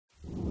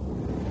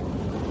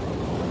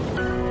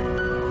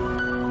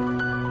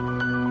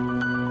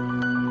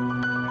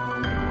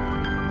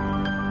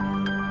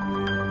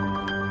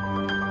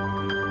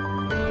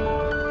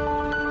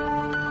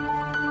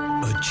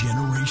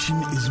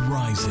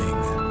Rising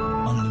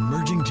on an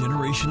emerging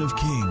generation of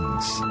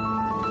kings.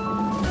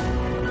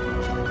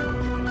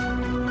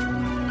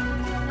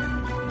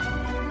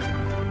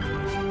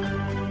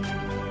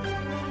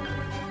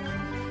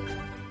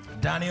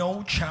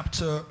 Daniel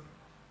chapter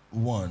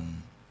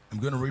 1. I'm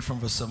going to read from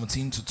verse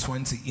 17 to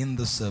 20 in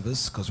the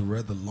service because we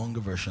read the longer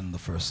version in the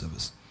first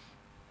service.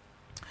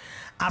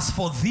 As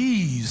for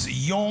these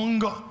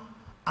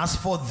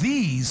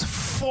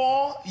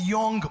 4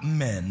 young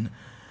men,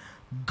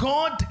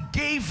 God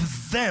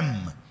gave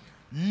them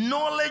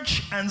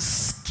knowledge and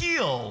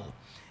skill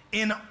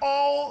in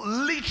all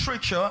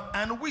literature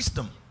and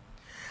wisdom.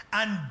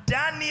 And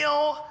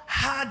Daniel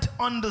had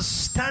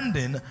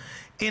understanding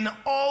in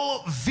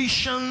all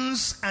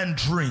visions and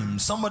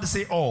dreams. Somebody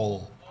say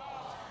all.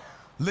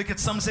 Look at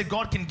some, say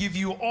God can give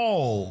you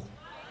all.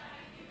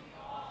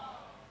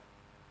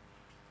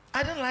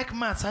 I didn't like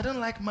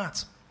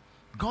maths.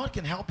 God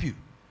can help you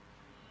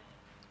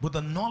with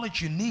the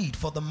knowledge you need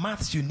for the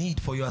maths you need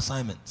for your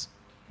assignment.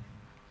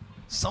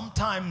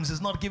 Sometimes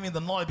it's not giving the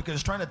knowledge because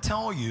it's trying to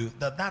tell you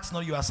that that's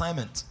not your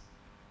assignment.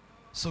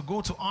 So go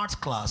to art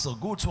class or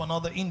go to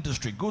another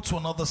industry, go to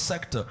another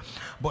sector.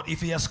 But if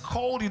he has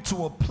called you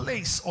to a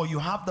place or you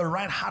have the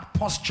right heart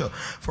posture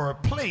for a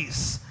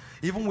place,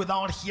 even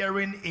without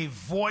hearing a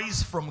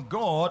voice from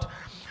God,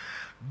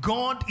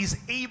 God is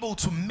able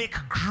to make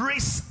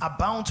grace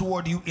abound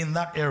toward you in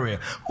that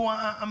area. Oh,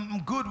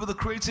 I'm good with the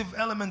creative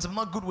elements. I'm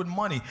not good with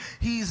money.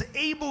 He is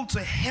able to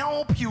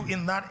help you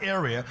in that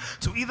area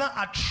to either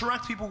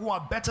attract people who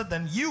are better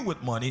than you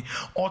with money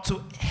or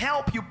to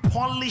help you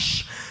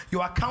polish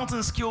your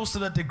accounting skills to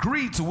the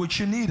degree to which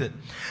you need it.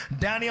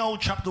 Daniel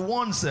chapter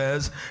 1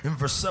 says in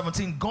verse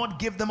 17, God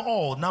gave them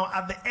all. Now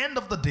at the end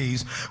of the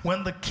days,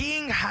 when the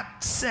king had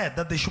said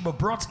that they should be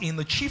brought in,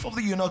 the chief of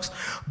the eunuchs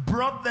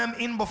brought them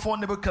in before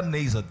Nebuchadnezzar.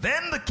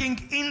 Then the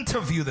king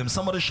interviewed them.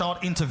 Somebody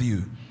shout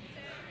interview.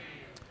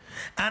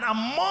 And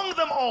among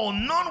them all,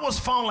 none was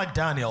found like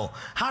Daniel,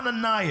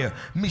 Hananiah,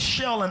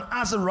 Mishael, and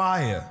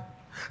Azariah.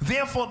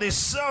 Therefore they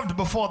served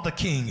before the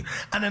king,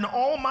 and in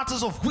all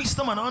matters of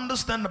wisdom and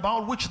understanding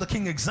about which the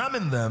king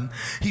examined them,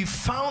 he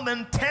found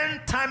them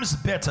 10 times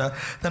better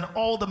than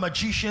all the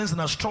magicians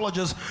and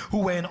astrologers who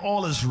were in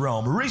all his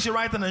realm. Raise your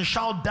right hand and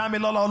shout,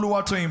 Damilola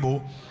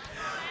Oluwatoyinbo.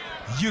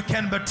 You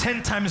can be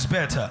 10 times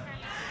better.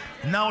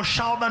 Now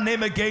shout the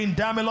name again.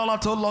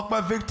 Damilola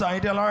Tolokba Victor.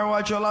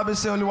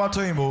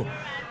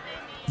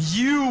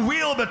 You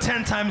will be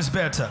 10 times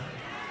better.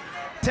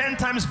 10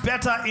 times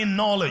better in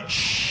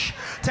knowledge.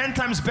 10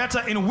 times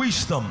better in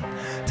wisdom.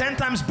 10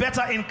 times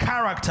better in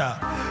character.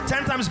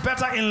 10 times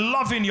better in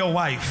loving your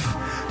wife.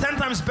 10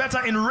 times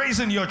better in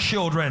raising your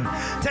children.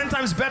 10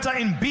 times better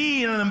in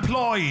being an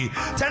employee.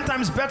 10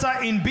 times better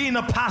in being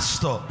a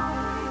pastor.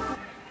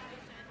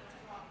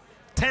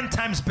 10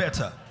 times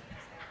better.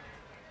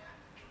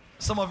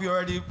 Some of you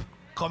already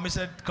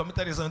committed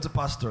yourself to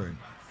pastoring.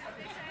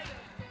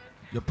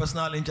 Your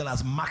personal angel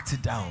has marked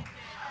it down.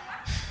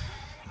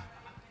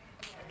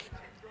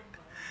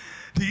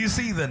 Do you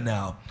see that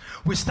now?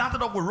 We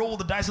started off with roll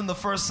the dice in the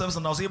first service,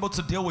 and I was able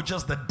to deal with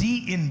just the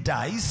D in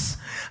dice.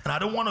 And I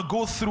don't want to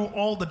go through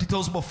all the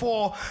details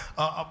before.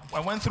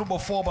 I went through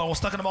before, but I was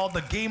talking about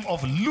the game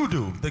of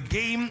Ludo. The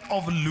game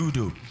of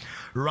Ludo,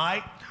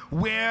 right?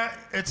 Where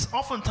it's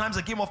oftentimes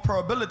a game of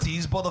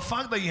probabilities, but the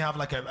fact that you have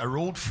like I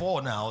rolled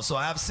 4 now, so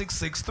I have 6,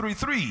 6, 3,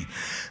 3,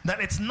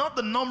 that it's not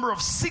the number of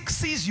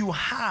 6s you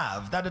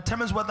have that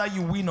determines whether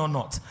you win or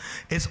not.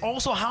 It's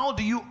also how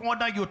do you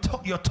order your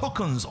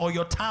tokens or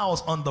your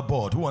tiles on the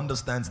board. Who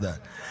understands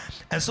that?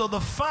 And so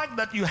the fact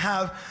that you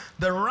have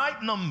the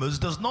right numbers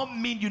does not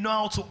mean you know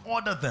how to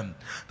order them.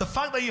 The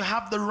fact that you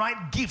have the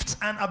right gifts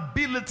and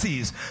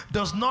abilities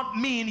does not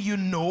mean you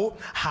know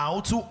how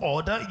to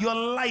order your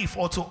life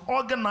or to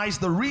organize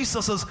the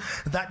resources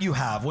that you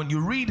have. When you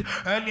read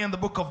early in the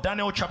book of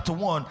Daniel chapter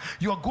 1,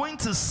 you're going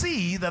to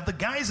see that the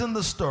guys in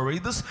the story,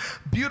 this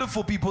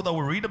beautiful people that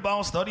we read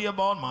about, study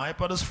about, my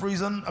iPad is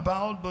freezing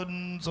about, but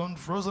it's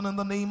unfrozen in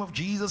the name of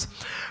Jesus,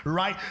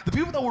 right? The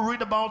people that we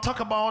read about, talk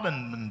about,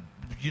 and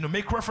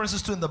make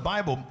references to in the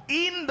Bible.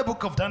 In the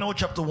book of Daniel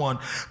chapter 1,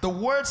 the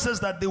word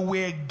says that they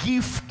were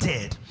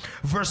gifted.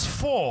 Verse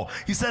 4,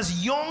 he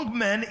says, young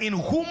men in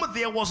whom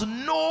there was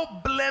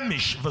no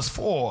blemish. Verse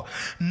 4,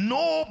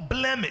 no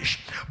blemish,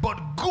 but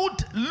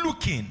good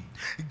looking,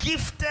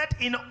 gifted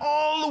in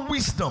all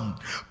wisdom,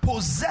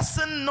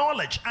 possessing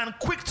knowledge and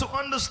quick to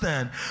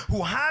understand,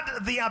 who had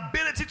the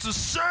ability to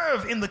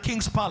serve in the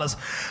king's palace,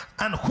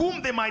 and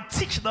whom they might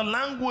teach the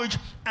language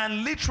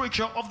and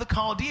literature of the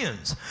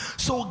Chaldeans.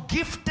 So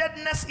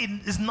giftedness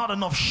is not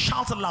enough.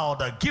 Shout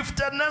louder.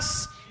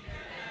 Giftedness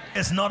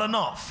is not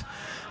enough.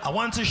 I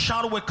want to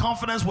shout with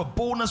confidence, with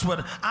boldness,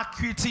 with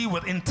acuity,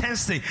 with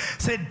intensity.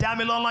 Say,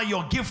 Damilola,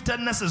 your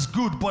giftedness is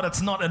good, but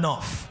it's not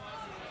enough.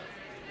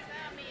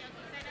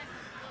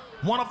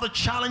 One of the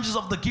challenges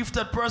of the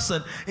gifted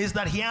person is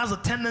that he has a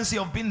tendency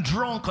of being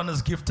drunk on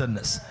his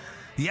giftedness.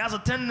 he has a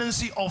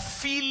tendency of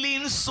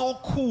feeling so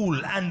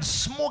cool and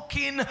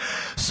smoking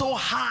so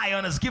high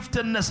on his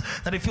giftedness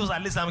that he feels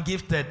like, listen, I'm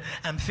gifted.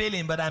 I'm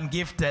failing, but I'm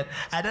gifted.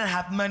 I don't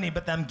have money,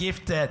 but I'm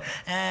gifted.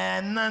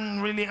 And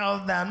none really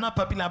of that. I'm not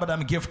popular, but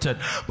I'm gifted.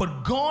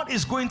 But God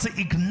is going to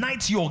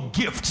ignite your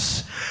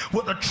gifts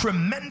with a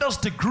tremendous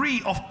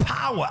degree of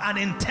power and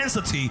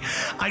intensity.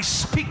 I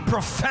speak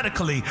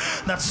prophetically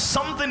that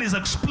something is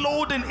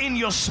exploding in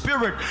your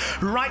spirit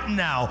right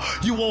now.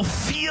 You will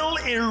feel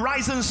a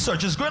rising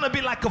surge. It's going to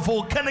be like a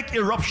volcanic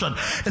eruption.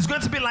 It's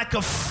going to be like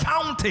a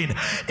fountain,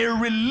 a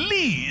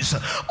release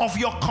of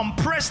your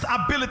compressed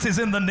abilities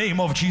in the name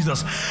of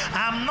Jesus.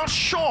 I'm not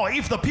sure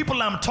if the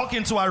people I'm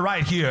talking to are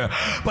right here,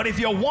 but if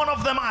you're one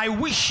of them, I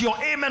wish your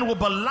amen will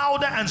be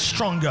louder and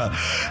stronger.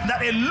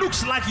 That it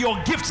looks like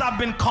your gifts have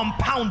been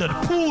compounded,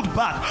 pulled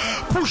back,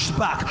 pushed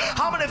back.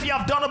 How many of you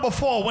have done it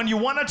before when you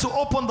wanted to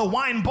open the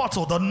wine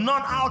bottle, the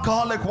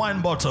non-alcoholic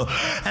wine bottle,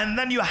 and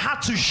then you had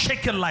to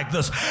shake it like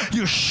this?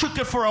 You shook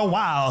it for a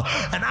while,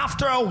 and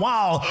after a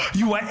while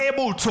you were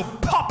able to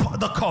pop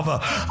the cover.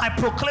 I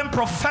proclaim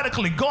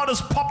prophetically, God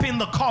is popping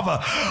the cover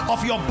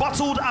of your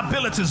bottled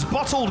abilities,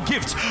 bottled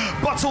gifts,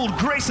 bottled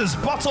graces,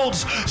 bottled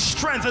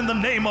strength in the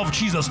name of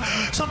Jesus.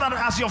 So that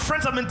as your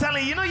friends have been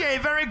telling you, you're a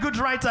very good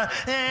writer,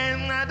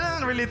 and I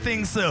don't really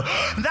think so,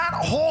 that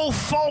whole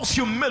false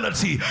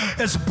humility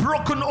is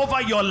broken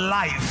over your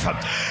life.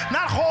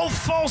 That whole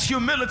false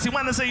humility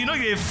when they say,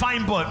 you're a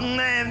fine boy,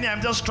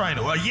 I'm just trying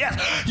to, yes,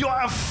 you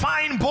are a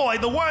fine boy.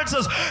 The word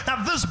says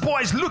that this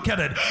boys, look at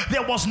it,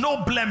 there was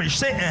no blemish.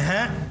 Say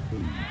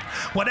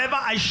whatever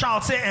I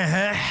shout, say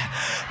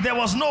there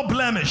was no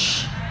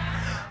blemish.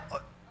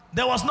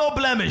 There was no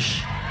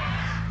blemish.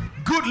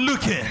 Good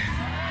looking,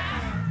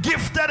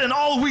 gifted in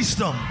all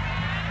wisdom,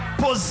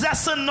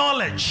 possessing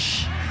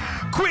knowledge,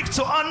 quick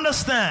to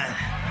understand.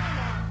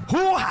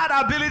 Who had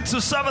ability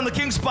to serve in the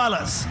king's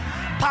palace?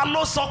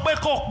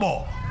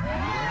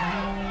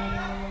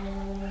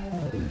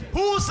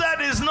 Who said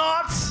it's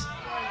not?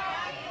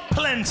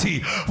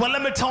 Plenty. Well,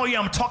 let me tell you,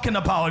 I'm talking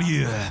about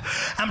you.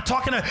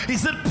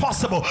 Is it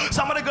possible?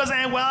 Somebody goes,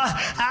 well,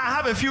 I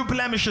have a few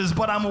blemishes,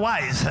 but I'm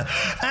wise.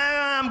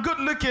 I'm good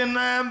looking,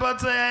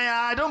 but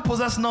I don't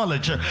possess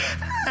knowledge.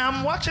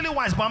 I'm actually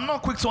wise, but I'm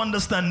not quick to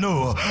understand.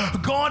 No.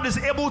 God is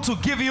able to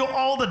give you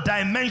all the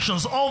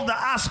dimensions, all the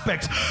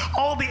aspects,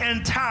 all the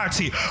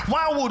entirety.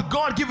 Why would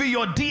God give you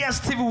your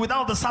DSTV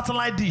without the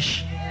satellite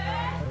dish?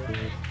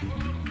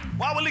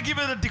 Why will he give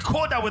you the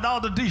decoder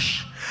without the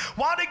dish?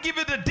 Why would he give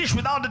you the dish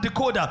without the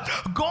decoder?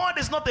 God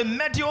is not a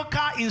mediocre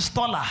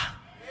installer.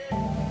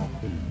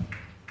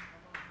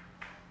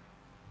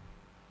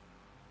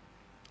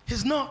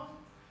 He's not.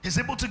 He's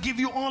able to give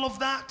you all of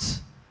that.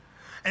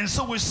 And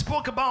so we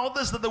spoke about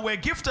this, that they were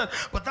gifted,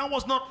 but that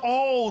was not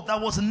all that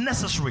was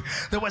necessary.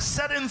 There were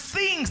certain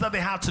things that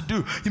they had to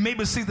do. You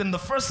maybe see that in the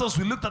first verse,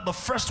 we looked at the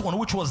first one,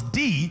 which was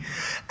D.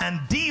 And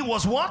D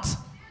was what?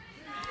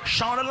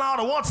 Shout it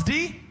louder. What's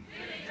D?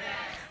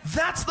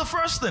 That's the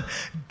first thing.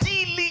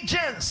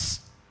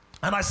 Diligence.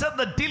 And I said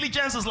that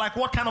diligence is like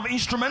what kind of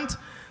instrument?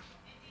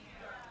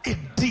 A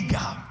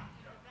digger.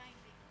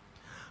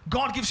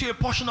 God gives you a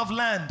portion of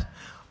land,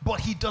 but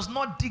he does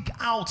not dig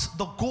out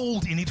the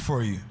gold in it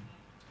for you.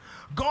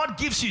 God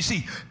gives you,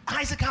 see,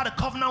 Isaac had a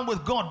covenant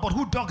with God, but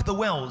who dug the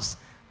wells?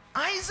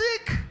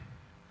 Isaac.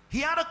 He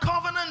had a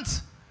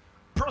covenant.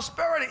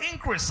 Prosperity,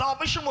 increase,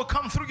 salvation will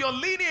come through your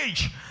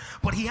lineage.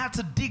 But he had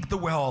to dig the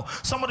well.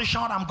 Somebody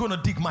shout, I'm going to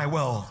dig my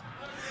well.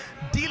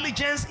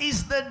 Diligence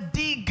is the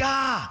digger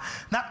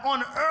that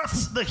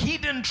unearths the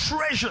hidden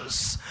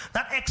treasures,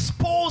 that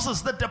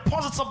exposes the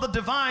deposits of the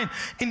divine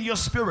in your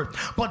spirit.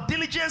 But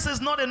diligence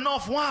is not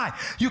enough. Why?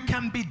 You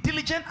can be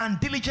diligent and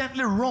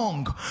diligently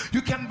wrong.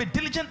 You can be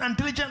diligent and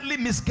diligently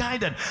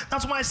misguided.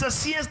 That's why it says,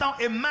 seest thou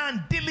a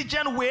man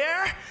diligent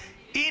where?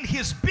 In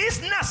his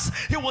business,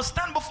 he will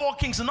stand before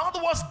kings. In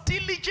other words,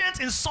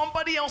 diligence in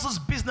somebody else's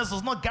business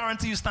does not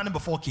guarantee you standing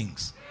before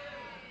kings.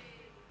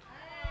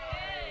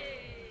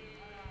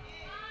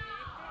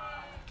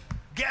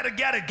 Get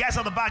it. Guys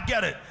at the back,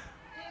 get it.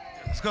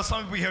 It's because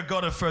some people here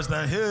got it first.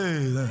 Then,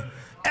 hey,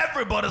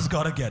 everybody's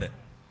got to get it.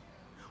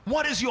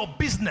 What is your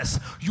business?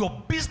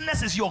 Your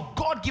business is your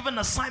God-given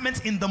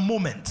assignment in the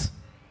moment.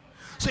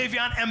 So if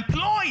you're an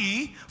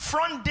employee,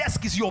 front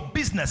desk is your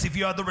business if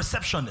you are the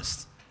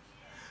receptionist.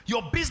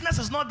 Your business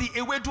is not the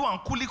ewedu and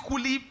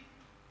kuli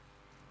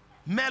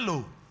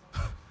mellow.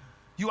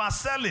 You are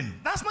selling.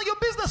 That's not your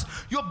business.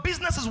 Your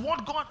business is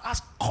what God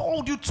has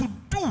called you to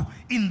do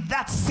in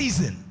that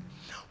season.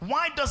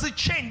 Why does it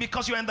change?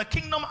 Because you're in the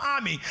kingdom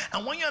army.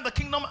 And when you're in the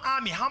kingdom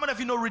army, how many of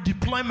you know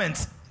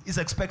redeployment is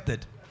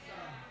expected?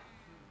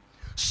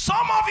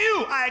 Some of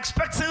you are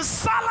expecting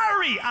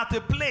salary at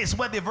a place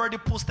where they've already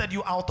posted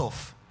you out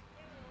of.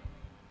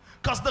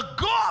 Because the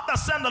God that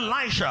sent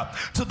Elijah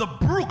to the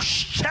brook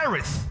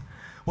Cherith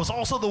was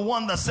also the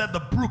one that said the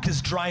brook is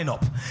drying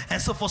up.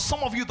 And so for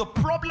some of you, the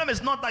problem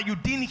is not that you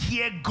didn't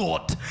hear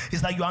God,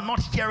 it's that you are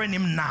not hearing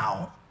him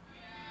now.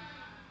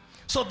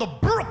 So the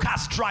brook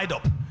has dried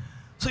up.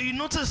 So you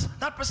notice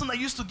that person that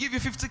used to give you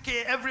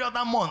 50K every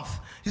other month,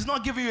 he's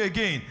not giving you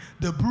again.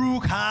 The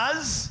brook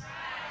has.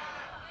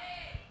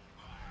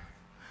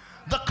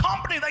 The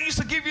company that used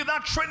to give you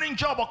that training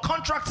job or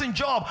contracting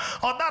job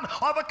or that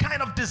other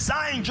kind of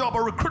design job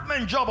or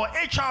recruitment job or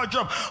HR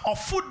job or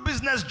food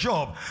business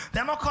job,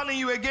 they're not calling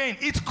you again.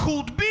 It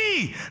could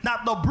be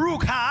that the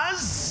brook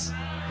has.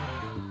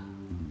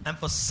 And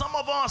for some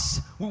of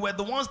us, we were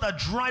the ones that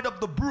dried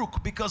up the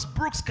brook, because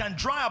brooks can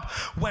dry up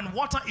when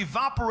water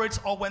evaporates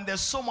or when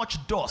there's so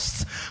much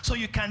dust. So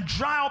you can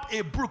dry up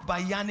a brook by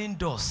yarning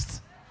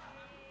dust.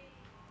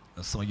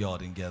 That's some of y'all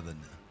didn't get that.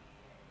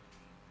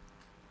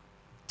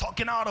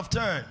 Talking out of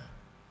turn.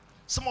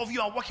 Some of you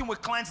are working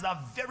with clients that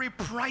are very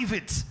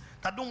private,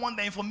 that don't want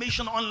their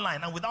information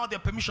online, and without their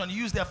permission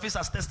use their face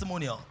as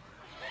testimonial.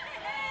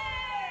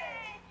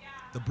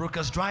 The brook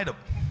has dried up.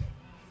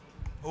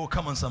 Oh,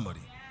 come on, somebody.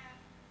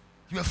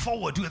 You were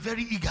forward, you were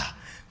very eager,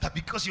 that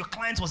because your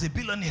client was a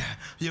billionaire,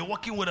 you're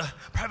working with a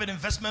private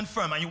investment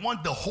firm and you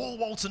want the whole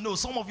world to know.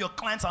 Some of your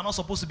clients are not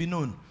supposed to be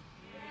known.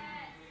 Yes.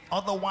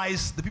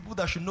 Otherwise, the people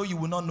that should know you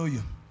will not know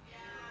you.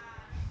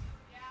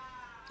 Yeah.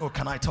 Oh,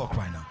 can I talk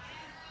right now?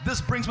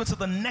 This brings me to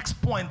the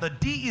next point. The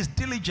D is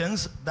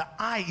diligence, the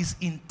I is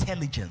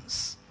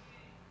intelligence.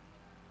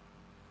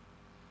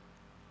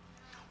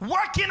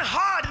 Working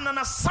hard in an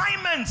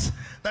assignment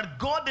that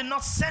God did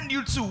not send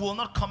you to will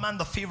not command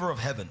the favor of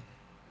heaven.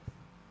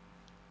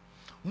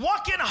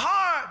 Working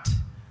hard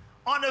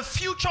on a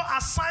future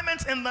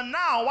assignment in the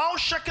now while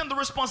checking the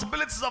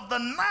responsibilities of the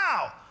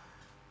now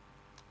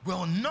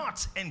will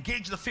not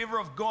engage the favor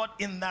of God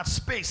in that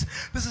space.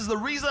 This is the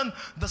reason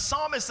the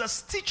psalmist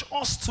says, teach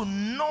us to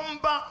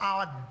number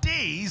our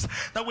days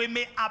that we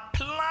may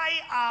apply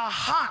our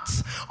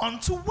hearts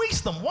unto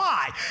wisdom.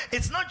 Why?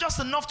 It's not just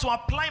enough to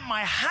apply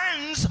my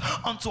hands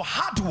unto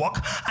hard work.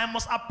 I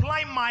must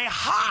apply my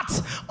heart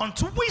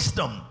unto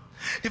wisdom.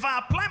 If I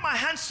apply my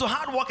hands to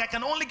hard work, I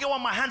can only get what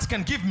my hands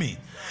can give me.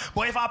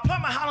 But if I apply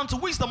my heart unto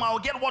wisdom, I will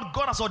get what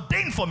God has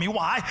ordained for me.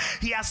 Why?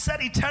 He has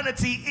set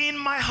eternity in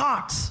my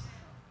heart.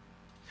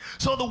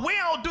 So the way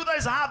I'll do that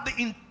is I have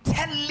the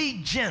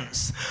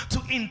intelligence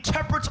to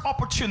interpret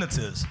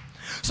opportunities.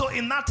 So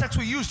in that text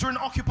we used during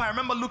Occupy,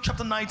 remember Luke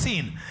chapter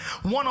 19.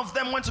 One of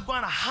them went to go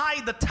and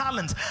hide the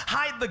talents,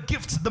 hide the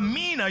gifts, the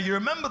mina. You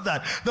remember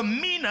that? The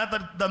mina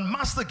that the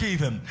master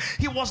gave him.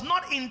 He was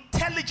not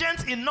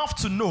intelligent enough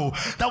to know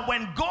that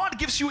when God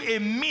gives you a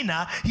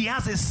mina, he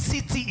has a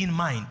city in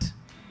mind.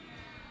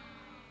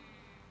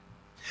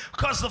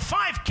 Because the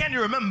 5, can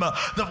you remember?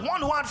 The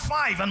one who had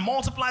 5 and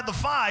multiplied the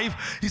 5,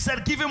 he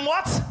said, give him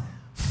what?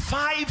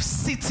 5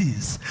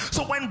 cities.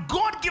 So when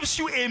God gives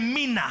you a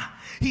mina,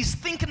 he's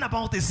thinking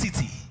about a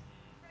city.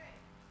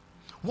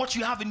 What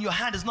you have in your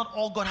hand is not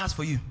all God has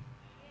for you.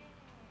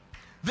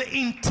 The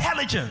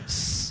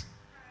intelligence.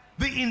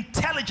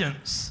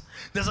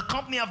 There's a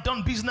company I've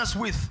done business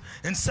with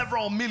in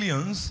several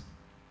millions.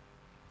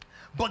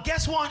 But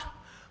guess what?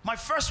 My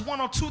first 1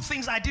 or 2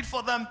 things I did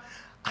for them,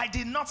 I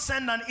did not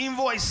send an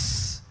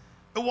invoice.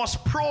 It was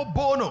pro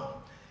bono.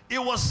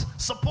 It was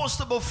supposed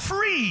to be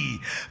free.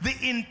 The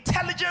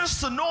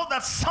intelligence to know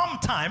that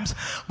sometimes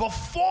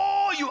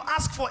before you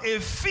ask for a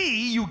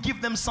fee, you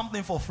give them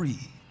something for free.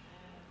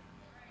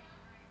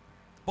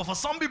 But for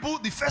some people,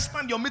 the first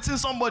time you're meeting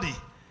somebody,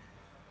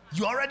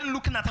 you're already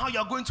looking at how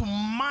you're going to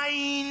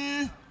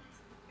mine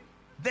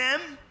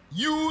them,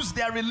 use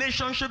their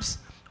relationships,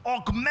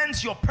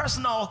 augment your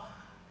personal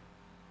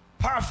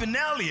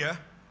paraphernalia.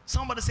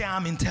 Somebody say,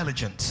 I'm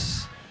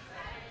intelligent.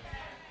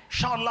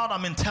 Shout loud,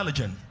 I'm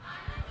intelligent.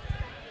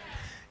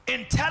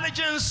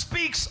 Intelligence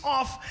speaks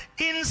of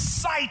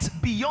insight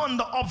beyond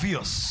the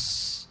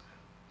obvious.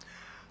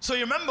 So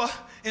you remember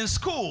in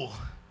school,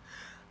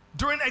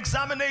 during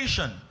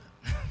examination,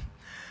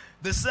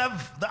 they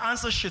serve the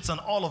answer sheets and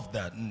all of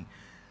that. And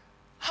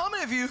how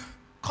many of you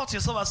caught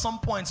yourself at some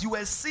point, you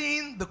were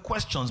seeing the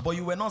questions, but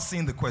you were not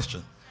seeing the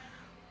question?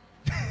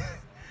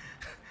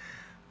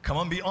 Come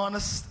on, be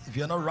honest. If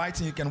you're not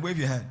writing, you can wave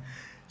your hand.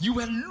 You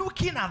were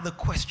looking at the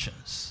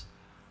questions,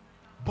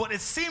 but it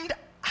seemed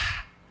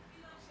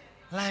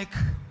like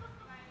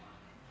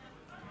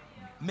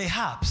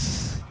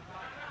mayhaps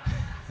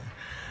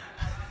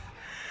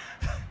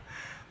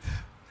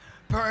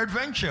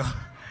peradventure.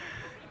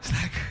 It's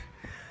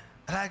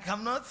like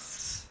I'm not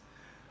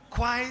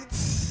quite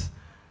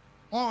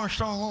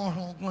understanding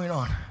what's going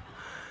on.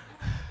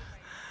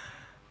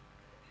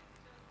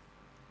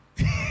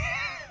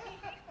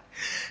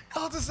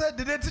 Elder said,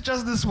 did they teach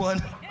us this one?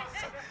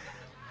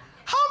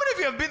 How many of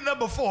you have been there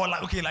before?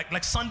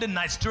 Like Sunday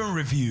nights during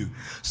review.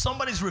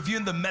 Somebody's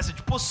reviewing the message,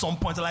 post some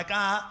points like,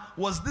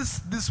 was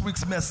this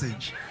week's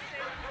message?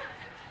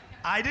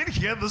 I didn't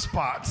hear this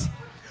part.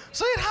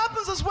 So it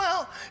happens as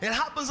well. It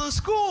happens in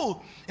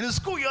school. In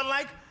school, you're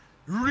like,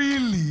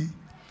 really?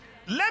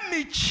 Let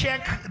me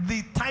check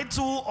the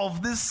title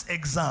of this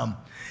exam.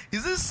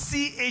 Is it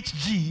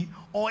CHG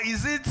or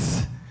is it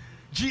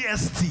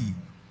GST?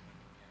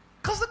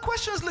 Because the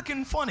question is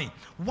looking funny.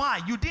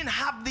 Why? You didn't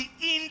have the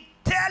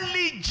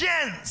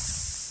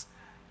intelligence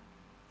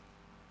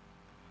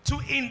to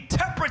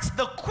interpret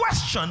the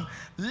question,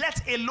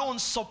 let alone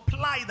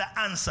supply the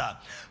answer.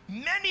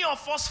 Many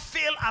of us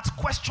fail at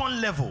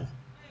question level.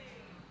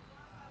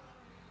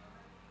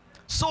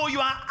 So you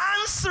are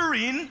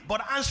answering,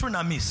 but answering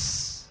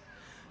amiss.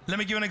 Let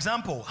me give you an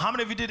example. How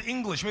many of you did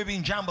English, maybe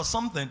in JAMB or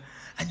something,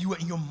 and you were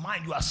in your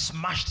mind, you are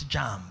smashed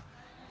JAMB.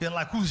 You're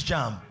like, who's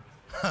JAMB?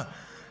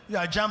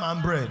 Yeah, jam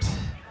and bread.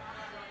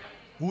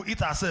 We'll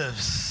eat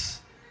ourselves.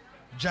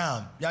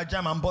 Jam. Yeah,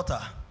 jam and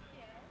butter.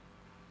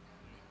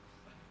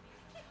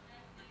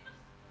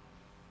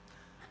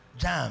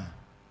 Jam.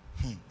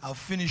 I'll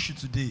finish you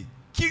today.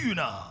 Kill you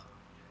now.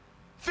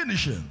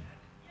 Finish him.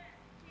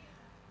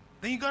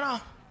 Then you go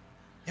now.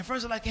 And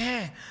friends are like,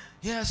 hey,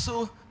 yeah,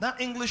 so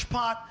that English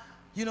part,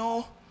 you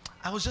know,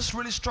 I was just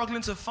really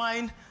struggling to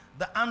find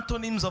the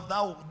antonyms of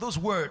those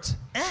words.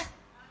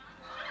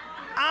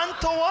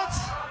 Anto what?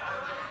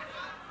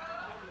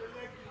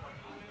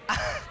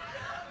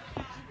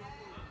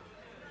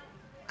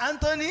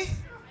 Anthony?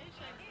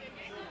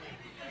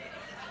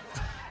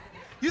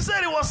 You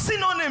said it was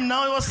synonym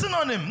now. It was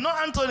synonym, not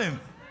antonym.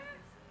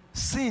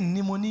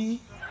 Synonymy.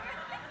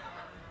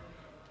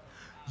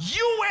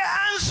 You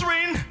were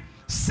answering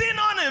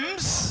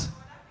synonyms,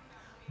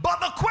 but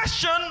the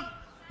question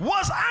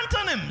was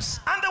antonyms.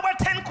 And there were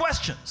 10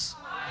 questions.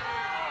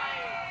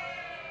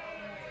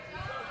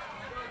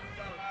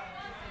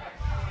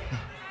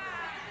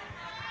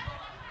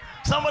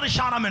 Somebody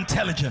shout, I'm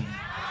intelligent.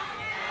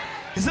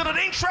 Isn't it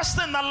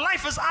interesting that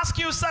life is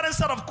asking you a certain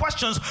set of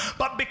questions,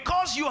 but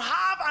because you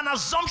have an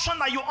assumption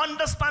that you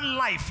understand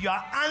life, you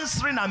are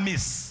answering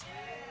amiss.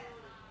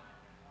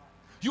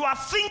 You are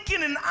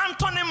thinking in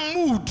antonym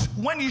mood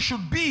when you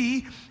should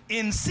be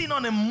in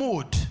synonym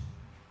mode.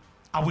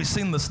 Are we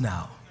seeing this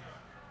now?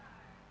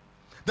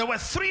 There were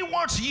 3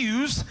 words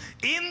used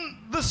in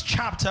this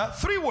chapter,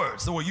 3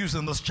 words that were used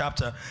in this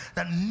chapter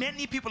that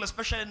many people,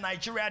 especially in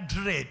Nigeria,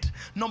 dread.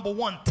 Number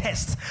 1,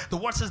 test. The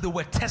word says they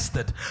were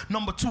tested.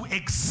 Number 2,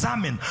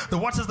 examine. The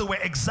word says they were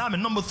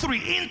examined. Number 3,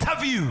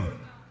 interview.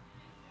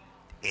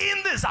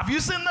 In this, have you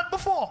seen that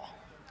before?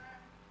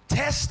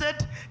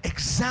 Tested,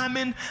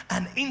 examine,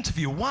 and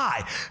interview.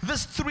 Why?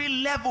 These 3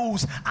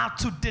 levels are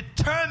to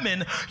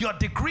determine your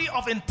degree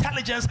of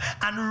intelligence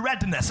and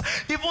readiness.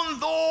 Even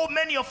though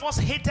many of us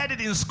hated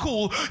it in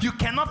school, you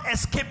cannot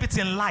escape it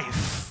in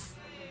life.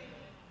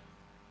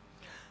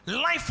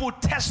 Life will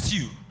test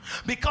you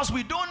because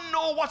we don't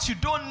know what you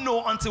don't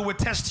know until we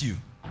test you.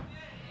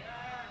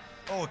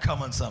 Oh,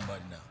 come on,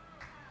 somebody now.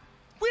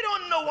 We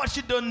don't know what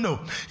you don't know.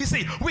 You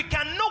see, we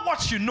can know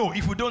what you know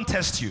if we don't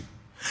test you.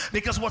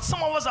 Because what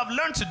some of us have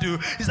learned to do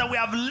is that we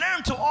have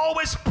learned to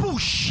always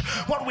push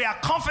what we are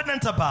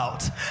confident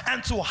about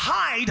and to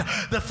hide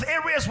the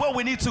areas where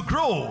we need to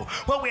grow,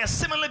 where we are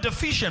similarly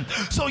deficient.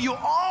 So you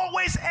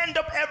always end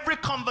up every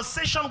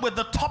conversation with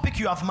the topic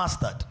you have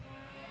mastered.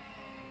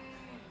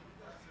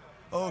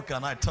 Oh,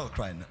 can I talk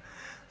right now?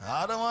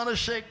 I don't want to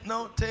shake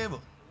no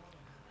table.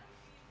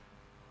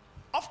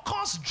 Of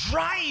course,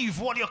 drive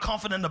what you're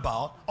confident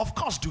about. Of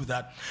course, do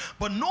that.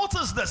 But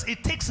notice this,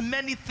 it takes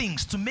many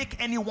things to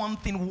make any one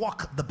thing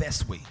work the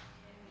best way.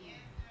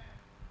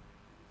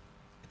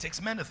 It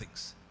takes many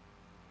things.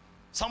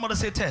 Somebody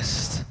say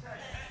test.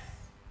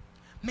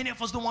 Many of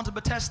us don't want to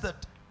be tested.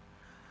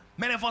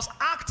 Many of us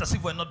act as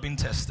if we're not being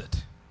tested.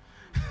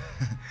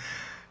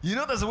 You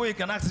know there's a way you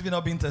can act as if you're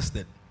not being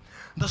tested.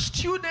 The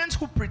student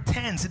who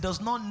pretends he does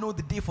not know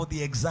the day for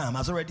the exam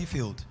has already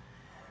failed.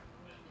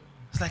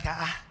 It's like,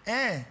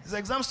 it's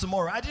exams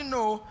tomorrow. I didn't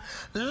know.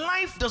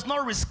 Life does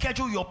not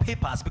reschedule your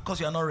papers because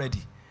you are not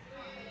ready.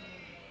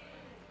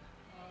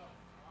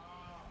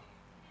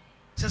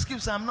 Just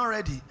keep saying, I'm not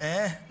ready.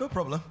 No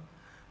problem.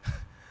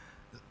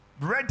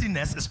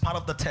 Readiness is part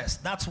of the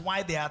test. That's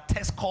why there are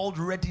tests called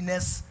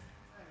readiness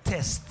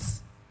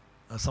tests.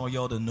 Some of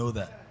y'all don't know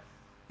that.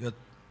 Your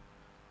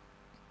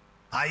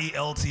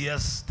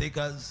IELTS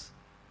takers,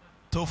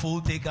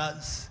 TOEFL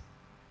takers,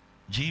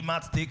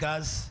 GMAT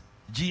takers,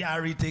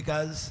 GRE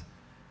takers.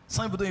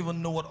 Some people don't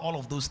even know what all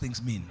of those things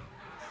mean.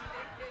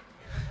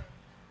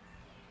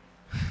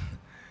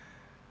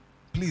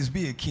 Please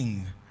be a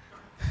king.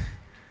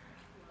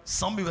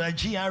 Some people like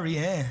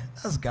GRE,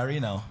 that's Gary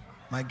now.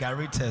 My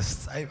Gary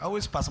test. I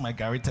always pass my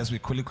Gary test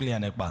with Kuli Kuli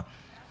and Ekpa.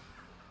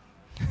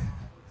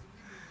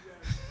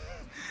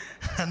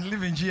 And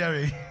live in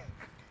GRE.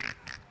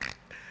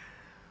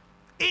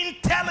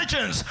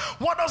 Intelligence.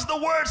 What does the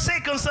word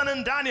say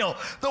concerning Daniel?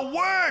 The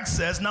word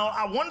says, now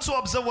I want to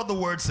observe what the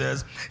word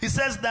says. It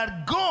says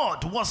that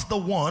God was the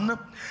one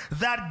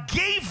that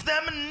gave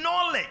them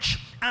knowledge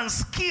and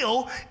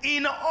skill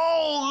in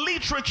all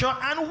literature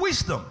and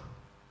wisdom.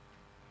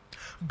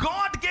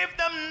 God gave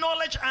them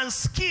knowledge and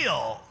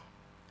skill.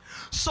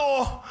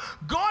 So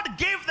God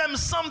gave them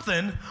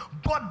something,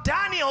 but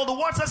Daniel, the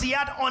word says he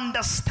had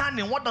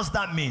understanding. What does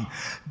that mean?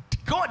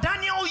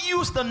 Daniel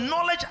used the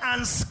knowledge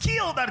and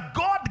skill that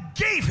God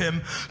gave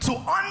him to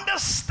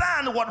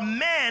understand what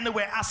men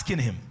were asking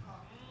him.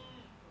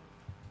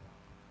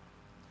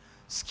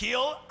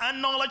 Skill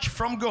and knowledge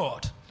from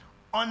God.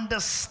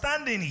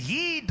 Understanding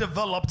he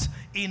developed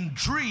in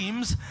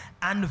dreams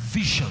and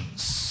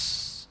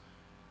visions.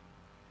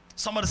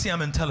 Somebody say,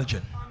 I'm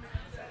intelligent.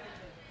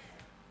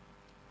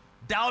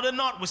 Doubt it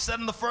not, we said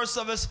in the first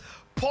service,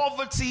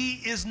 poverty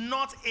is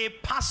not a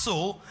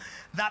parcel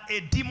that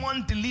a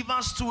demon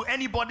delivers to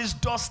anybody's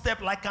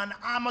doorstep like an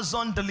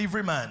Amazon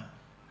delivery man.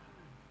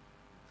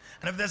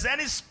 And if there's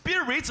any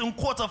spirit, in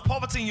quote, of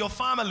poverty in your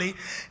family,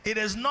 it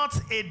is not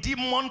a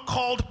demon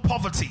called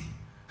poverty.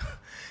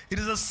 It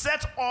is a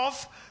set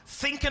of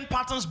thinking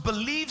patterns,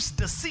 beliefs,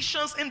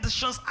 decisions,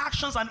 indecisions,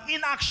 actions, and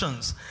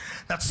inactions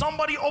that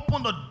somebody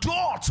opened the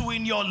door to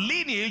in your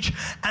lineage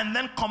and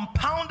then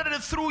compounded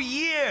it through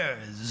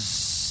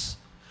years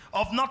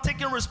of not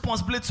taking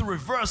responsibility to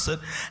reverse it.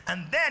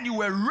 And then you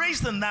were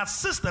raised in that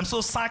system,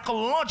 so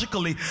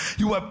psychologically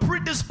you were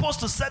predisposed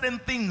to certain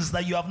things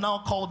that you have now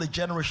called a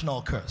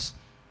generational curse.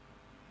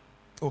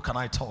 Oh, can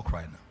I talk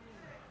right now?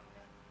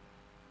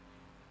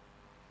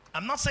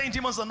 I'm not saying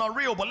demons are not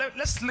real, but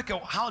let's look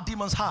at how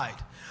demons hide.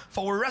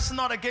 For we wrestle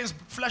not against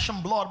flesh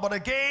and blood, but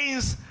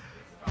against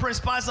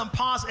principalities and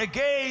powers,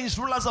 against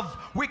rulers of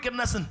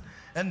wickedness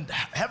and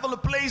heavenly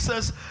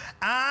places.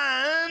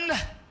 And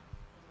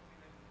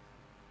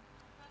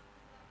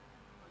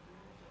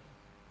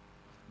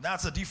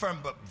that's a different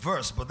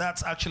verse, but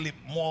that's actually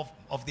more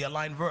of the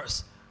aligned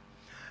verse.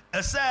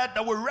 It said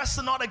that we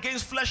wrestle not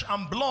against flesh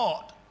and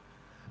blood,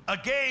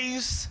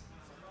 against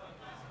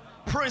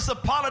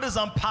principalities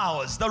and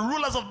powers, the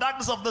rulers of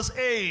darkness of this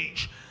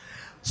age,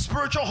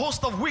 spiritual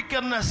host of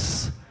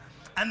wickedness.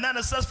 And then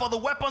it says, for the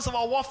weapons of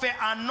our warfare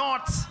are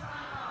not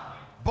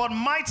but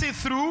mighty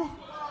through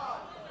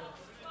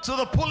to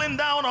the pulling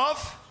down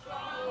of,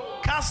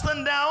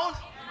 casting down.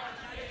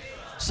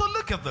 So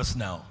look at this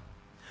now.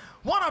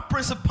 What are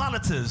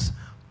principalities?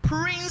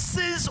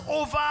 Princes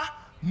over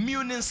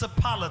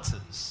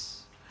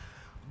municipalities,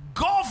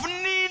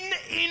 governing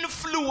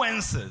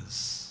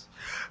influences.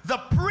 The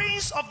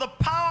prince of the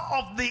power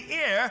of the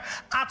air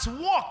at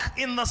work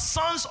in the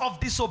sons of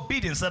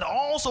disobedience, that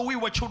also we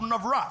were children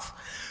of wrath.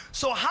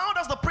 So how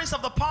does the prince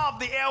of the power of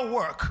the air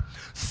work?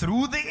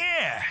 Through the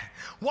air.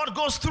 What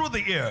goes through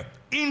the air?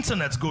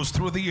 Internet goes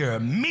through the air.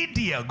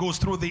 Media goes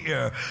through the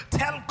air.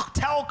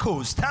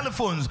 Telcos,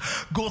 telephones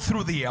go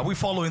through the air. Are we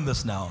following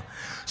this now?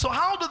 So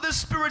how do these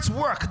spirits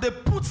work? They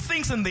put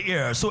things in the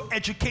air. So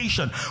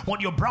education,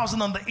 what you're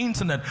browsing on the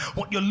internet,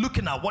 what you're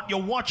looking at, what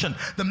you're watching,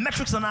 the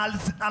metrics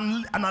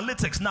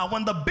analytics. Now,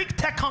 when the big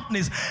tech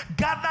companies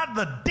gather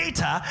the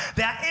data,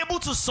 they are able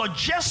to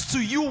suggest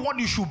to you what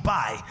you should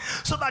buy.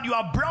 So that you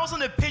are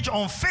browsing a page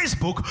on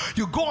Facebook,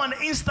 you go on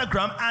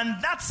Instagram, and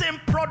that same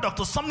product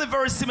or something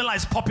very similar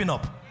is popping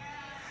up.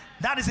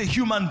 That is a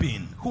human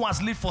being who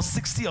has lived for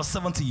 60 or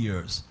 70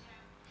 years.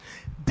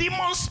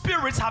 Demon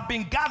spirits have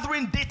been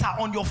gathering data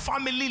on your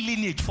family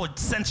lineage for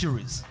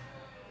centuries.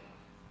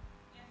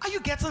 Are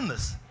you getting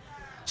this?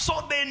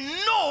 So they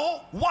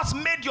know what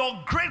made your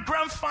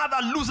great-grandfather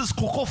lose his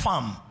cocoa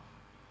farm.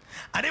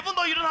 And even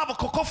though you don't have a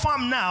cocoa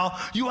farm now,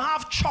 you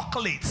have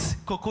chocolate.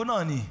 Cocoa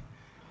nani.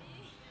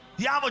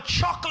 You have a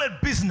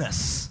chocolate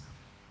business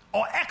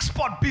or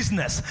export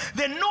business.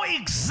 They know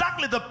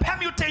exactly the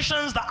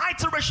permutations, the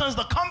iterations,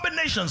 the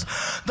combinations,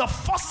 the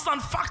forces and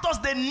factors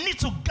they need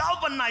to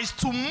galvanize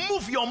to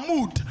move your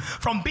mood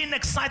from being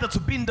excited to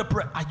being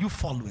depressed. Are you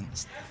following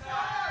this? Yes,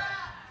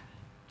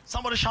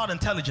 somebody shout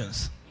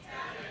intelligence. Yes.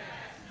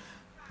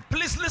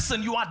 Please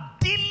listen, you are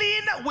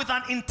dealing with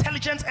an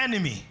intelligent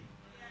enemy.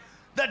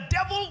 The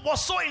devil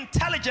was so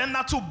intelligent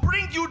that to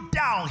bring you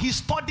down, he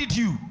studied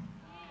you.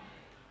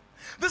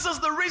 This is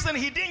the reason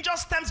he didn't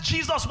just tempt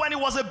Jesus when he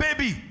was a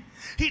baby.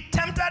 He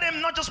tempted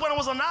him not just when he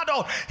was an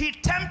adult. He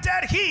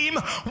tempted him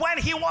when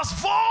he was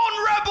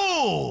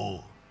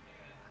vulnerable.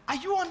 Are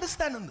you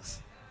understanding this?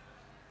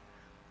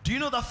 Do you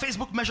know that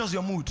Facebook measures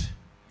your mood?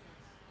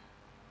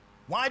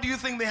 Why do you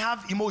think they have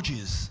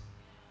emojis?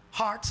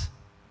 Heart,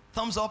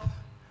 thumbs up,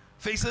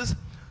 faces.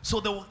 So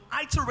they will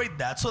iterate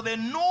that so they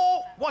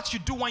know what you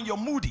do when you're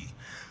moody.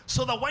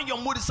 So that when you're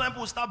moody, some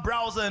people will start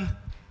browsing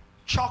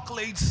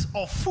chocolates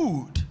or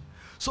food.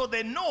 So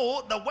they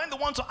know that when they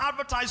want to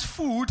advertise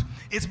food,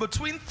 it's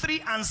between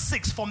 3 and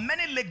 6. For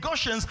many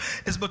Lagosians,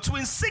 it's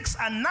between 6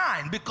 and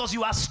 9 because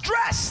you are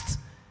stressed.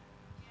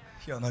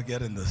 You're not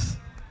getting this.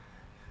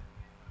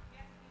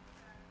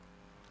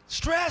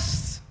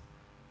 Stressed.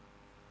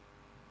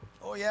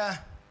 Oh, yeah.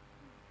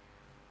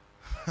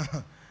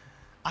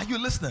 Are you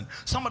listening?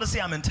 Somebody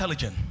say, I'm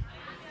intelligent.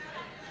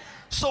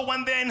 So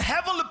when they're in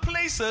heavenly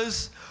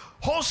places,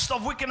 host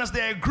of wickedness,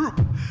 they're a group.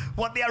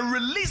 What they are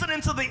releasing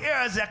into the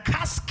air is they're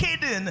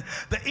cascading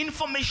the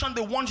information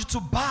they want you to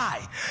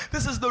buy.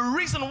 This is the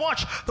reason,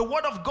 watch, the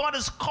word of God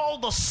is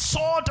called the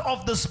sword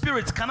of the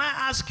spirit. Can I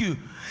ask you,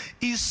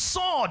 is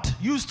sword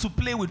used to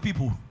play with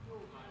people?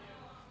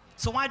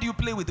 So why do you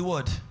play with the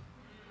word?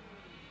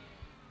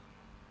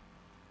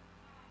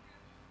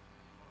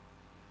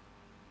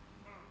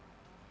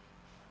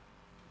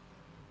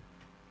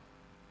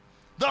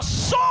 The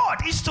sword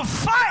is to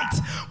fight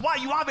while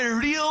you have a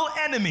real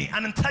enemy,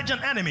 an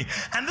intelligent enemy.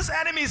 And this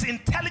enemy is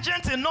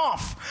intelligent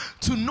enough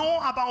to know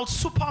about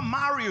Super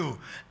Mario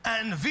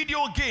and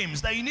video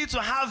games that you need to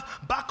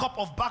have backup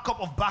of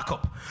backup of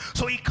backup.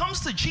 So he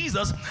comes to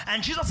Jesus,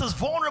 and Jesus is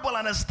vulnerable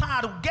and is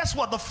tired. Guess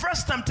what? The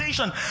first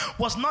temptation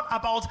was not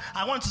about,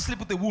 I want to sleep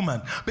with a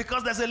woman,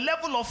 because there's a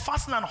level of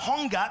fasting and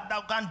hunger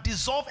that can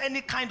dissolve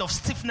any kind of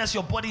stiffness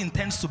your body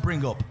intends to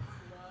bring up.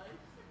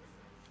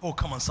 Oh,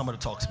 come on, somebody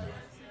talk to me.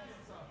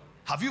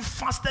 Have you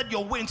fasted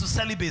your way into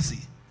celibacy?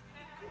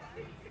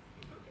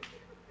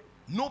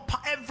 No,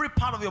 every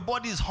part of your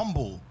body is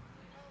humble,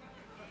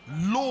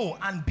 low,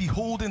 and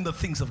beholding the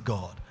things of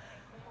God.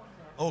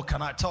 Oh,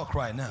 can I talk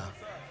right now?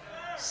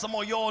 Some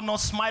of y'all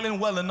not smiling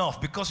well enough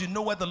because you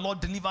know where the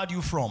Lord delivered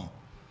you from.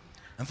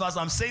 In fact,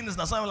 I'm saying this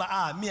now, some like,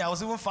 I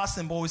was even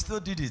fasting, but we still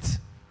did it.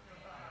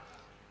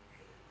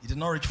 You did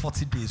not reach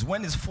 40 days.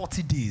 When is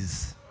 40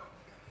 days?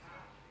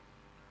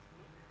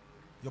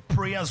 Your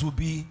prayers will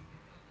be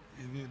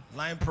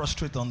lying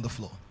prostrate on the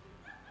floor.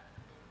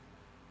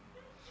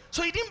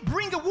 So he didn't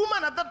bring a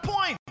woman at that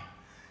point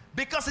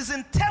because his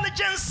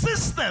intelligence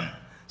system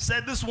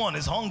said this one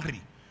is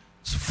hungry.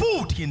 It's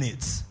food he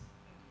needs.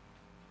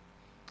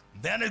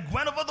 Then it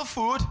went over the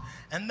food,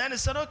 and then it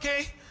said,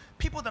 okay,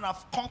 people that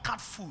have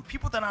conquered food,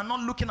 people that are not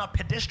looking at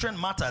pedestrian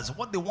matters,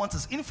 what they want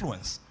is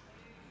influence.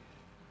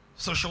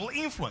 Social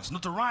influence,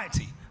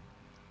 notoriety.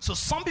 So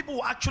some people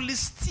will actually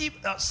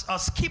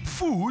skip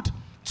food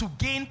to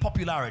gain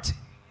popularity.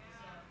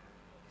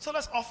 So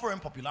let's offer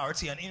him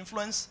popularity and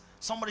influence.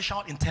 Somebody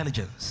shout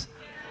intelligence.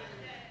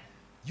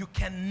 You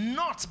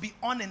cannot be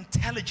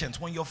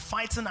unintelligent when you're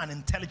fighting an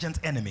intelligent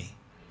enemy.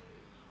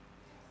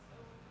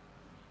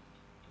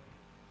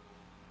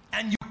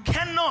 And you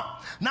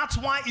cannot. That's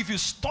why if you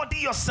study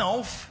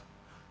yourself,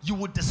 you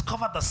will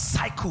discover the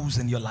cycles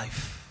in your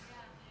life.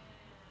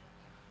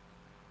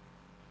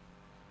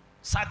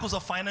 Cycles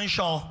of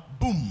financial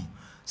boom.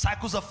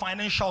 Cycles of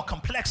financial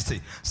complexity,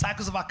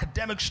 cycles of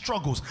academic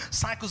struggles,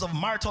 cycles of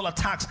marital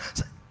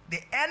attacks. The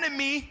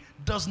enemy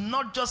does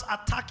not just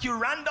attack you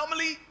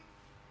randomly.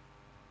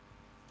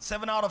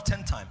 7 out of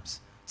 10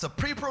 times. It's a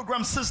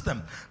pre-programmed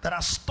system that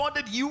has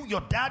studied you,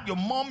 your dad, your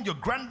mom, your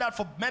granddad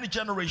for many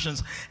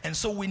generations. And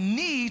so we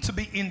need to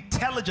be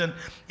intelligent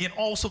in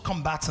also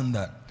combating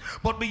that.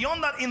 But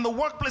beyond that, in the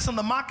workplace and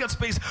the market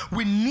space,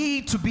 we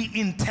need to be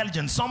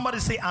intelligent. Somebody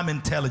say, I'm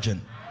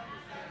intelligent.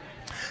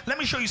 Let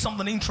me show you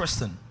something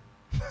interesting.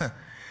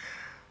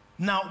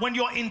 Now, when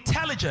you're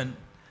intelligent,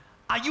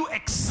 are you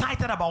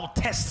excited about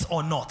tests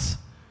or not?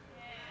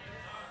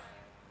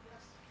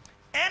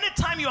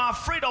 Anytime you are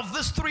afraid of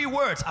these 3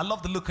 words, I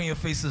love the look on your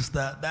faces.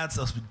 That's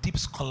a deep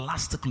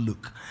scholastic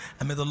look.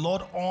 And may the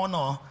Lord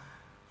honor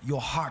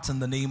your heart in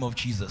the name of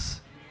Jesus.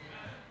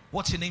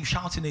 What's your name?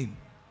 Shout your name.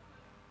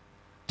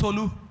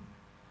 Tolu.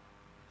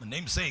 My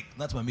namesake.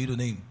 That's my middle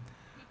name.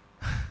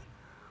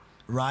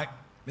 Right?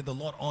 May the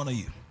Lord honor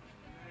you.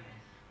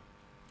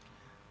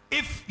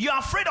 If you're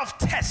afraid of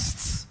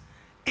tests,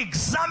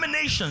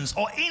 examinations,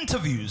 or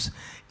interviews,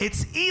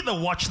 it's either,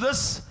 watch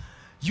this,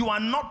 you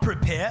are not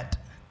prepared,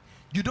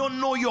 you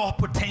don't know your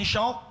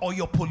potential, or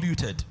you're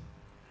polluted.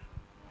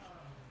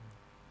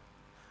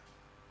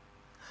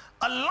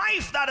 A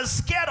life that is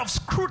scared of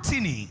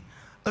scrutiny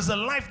is a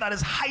life that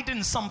is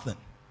hiding something.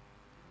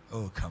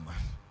 Oh, come on.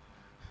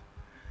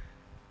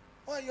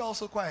 Why are you all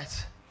so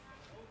quiet?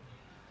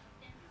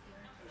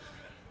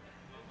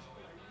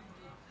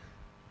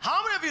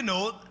 How many of you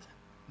know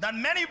that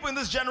many people in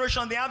this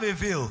generation, they have a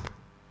veil?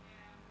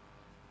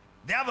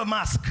 They have a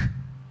mask.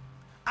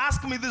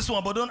 Ask me this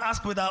one, but don't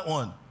ask me that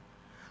one.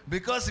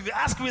 Because if you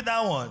ask me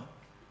that one,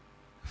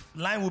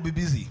 line will be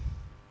busy.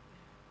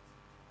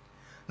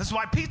 That's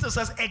why Peter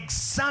says,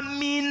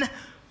 examine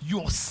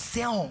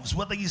yourselves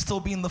whether you still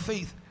be in the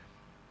faith.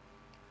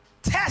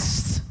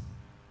 Test,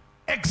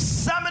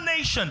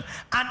 examination,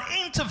 and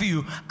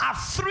interview are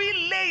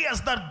 3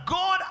 layers that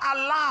God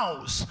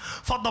allows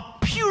for the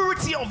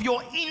purity of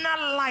your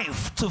inner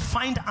life to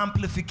find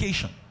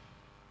amplification.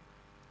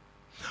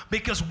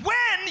 Because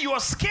when you are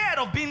scared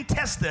of being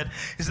tested,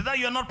 is it that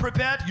you're not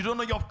prepared? You don't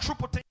know your true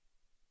potential?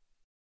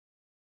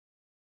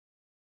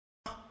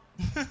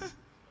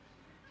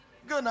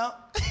 Go now.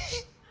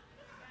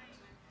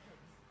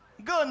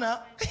 Go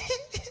now.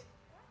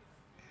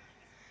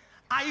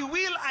 I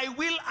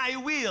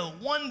will.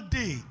 One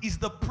day is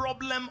the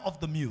problem of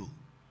the mule.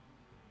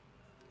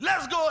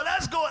 Let's go.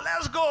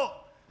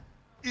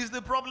 Is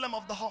the problem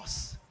of the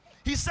horse.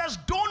 He says,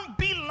 don't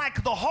be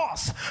like the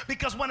horse.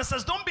 Because when it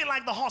says, don't be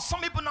like the horse,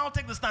 some people now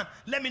take the stand.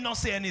 Let me not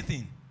say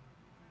anything.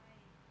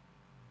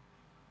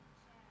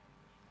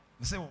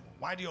 They say,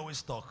 why do you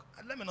always talk?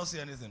 Let me not say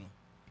anything.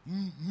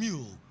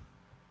 Mule.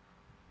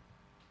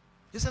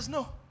 He says,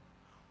 no.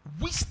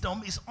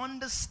 Wisdom is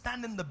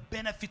understanding the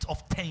benefit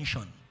of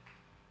tension.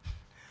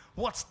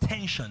 What's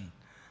tension?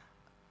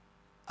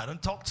 I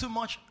don't talk too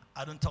much.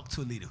 I don't talk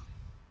too little.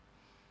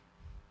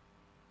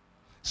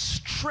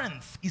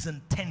 Strength is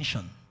in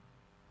tension.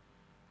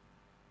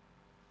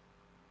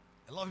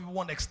 A lot of people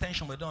want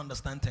extension, but they don't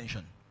understand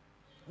tension.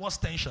 What's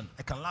tension?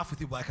 I can laugh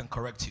with you, but I can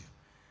correct you.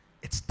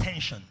 It's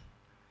tension.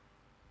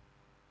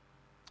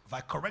 If I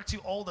correct you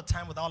all the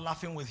time without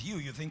laughing with you,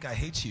 you think I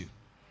hate you.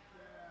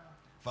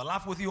 If I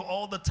laugh with you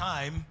all the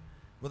time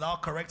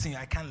without correcting you,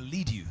 I can't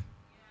lead you.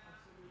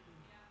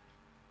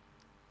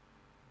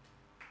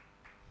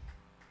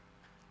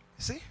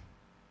 See?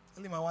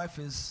 Only my wife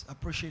is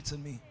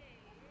appreciating me.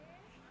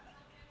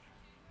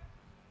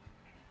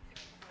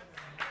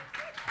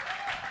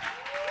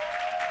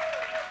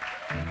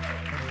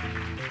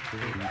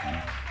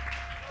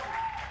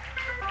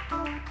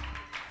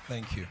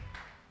 Thank you.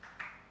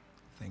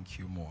 Thank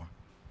you more.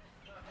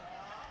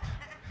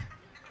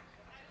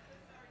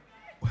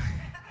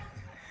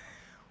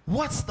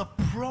 What's the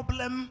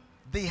problem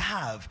they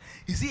have?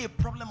 Is it a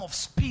problem of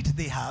speed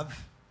they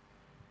have?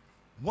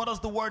 What does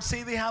the word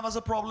say they have as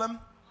a problem?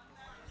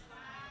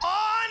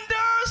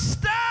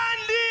 Understanding.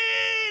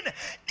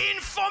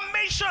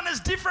 Information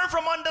is different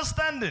from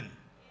understanding.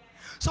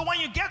 So when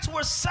you get to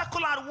a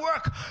circle at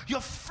work,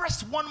 your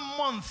first 1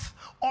 month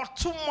or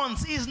 2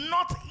 months is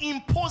not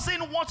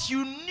imposing what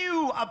you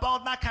knew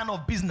about that kind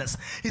of business.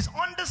 It's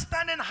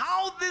understanding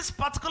how this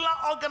particular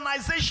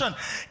organization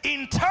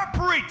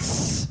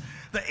interprets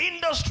the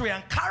industry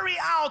and carry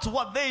out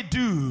what they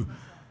do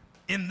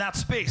in that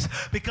space.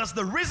 Because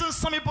the reason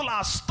some people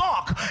are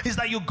stuck is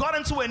that you got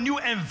into a new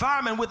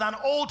environment with an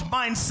old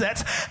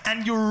mindset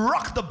and you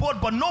rock the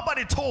boat, but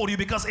nobody told you,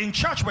 because in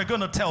church we're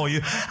going to tell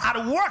you. At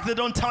work they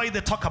don't tell you,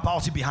 they talk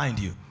about you behind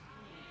you.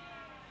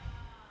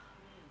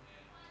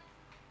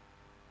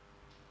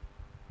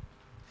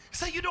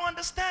 So you don't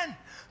understand.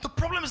 The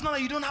problem is not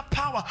that you don't have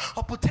power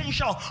or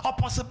potential or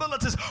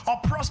possibilities or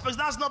prospects.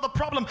 That's not the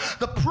problem.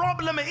 The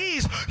problem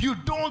is you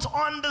don't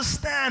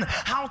understand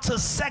how to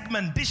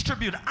segment,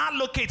 distribute,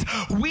 allocate,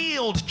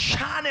 wield,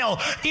 channel,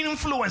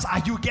 influence. Are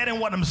you getting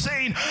what I'm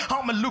saying?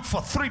 I'm going to look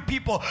for 3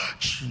 people,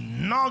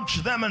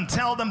 nudge them and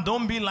tell them,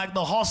 don't be like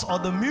the horse or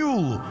the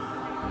mule.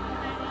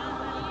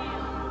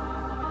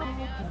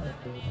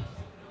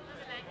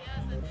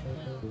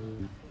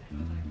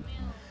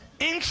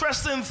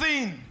 Interesting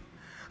thing.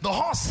 The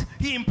horse,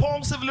 he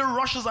impulsively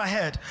rushes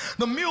ahead.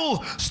 The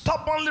mule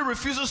stubbornly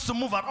refuses to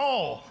move at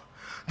all.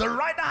 The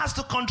rider has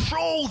to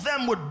control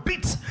them with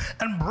bit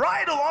and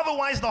bridle,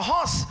 otherwise the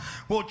horse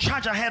will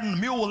charge ahead and the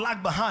mule will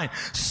lag behind.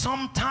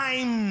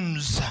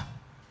 Sometimes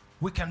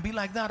we can be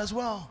like that as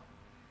well.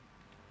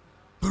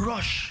 We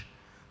rush.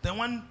 Then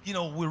when,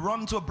 we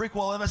run to a brick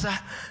wall, and I say,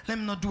 let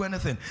me not do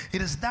anything.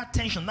 It is that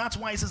tension. That's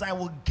why he says, I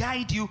will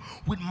guide you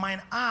with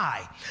mine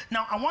eye.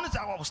 Now, I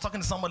was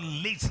talking to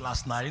somebody late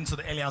last night into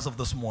the early hours of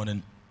this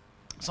morning.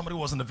 Somebody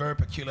was in a very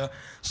peculiar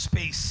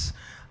space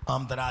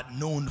that I'd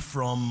known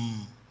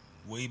from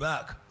way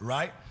back,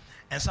 right?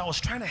 And so I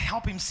was trying to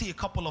help him see a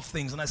couple of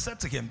things. And I said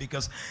to him,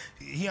 because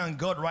he and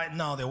God right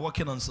now, they're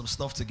working on some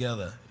stuff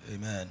together.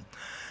 Amen.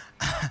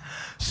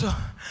 So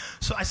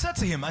I said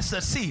to him, I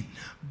said, see,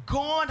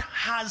 God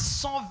has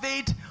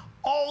surveyed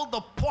all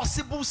the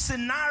possible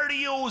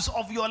scenarios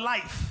of your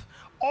life.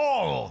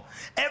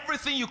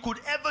 Everything you could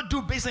ever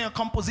do based on your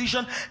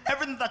composition,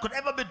 everything that could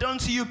ever be done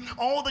to you,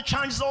 all the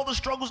challenges, all the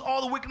struggles,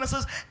 all the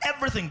weaknesses,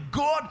 everything.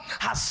 God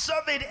has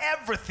surveyed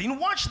everything.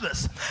 Watch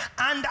this.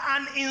 And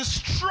an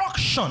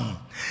instruction,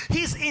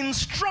 his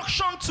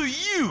instruction to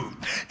you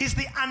is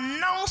the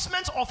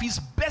announcement of his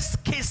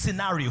best case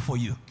scenario for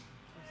you.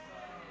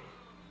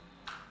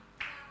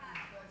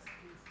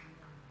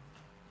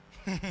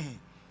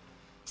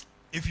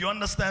 If you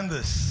understand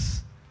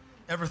this,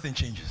 everything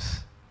changes.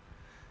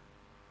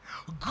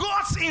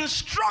 God's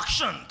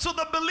instruction to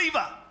the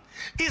believer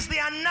is the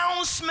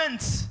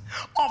announcement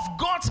of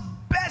God's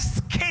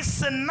best case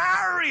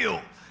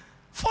scenario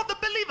for the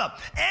believer.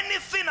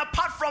 Anything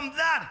apart from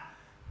that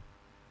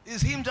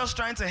is him just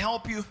trying to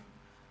help you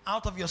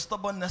out of your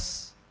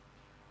stubbornness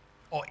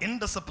or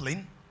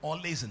indiscipline or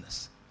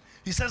laziness.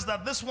 He says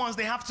that these ones,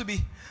 they have to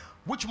be,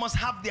 which must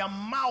have their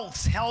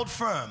mouths held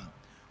firm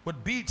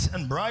with bit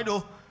and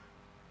bridle,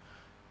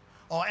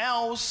 or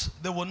else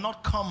they will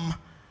not come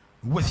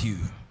with you.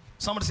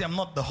 Somebody say, I'm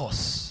not the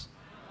horse.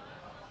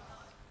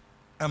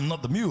 I'm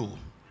not the mule.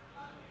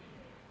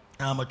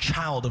 I'm a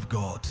child of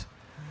God.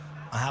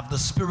 I have the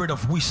spirit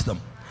of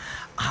wisdom.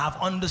 I have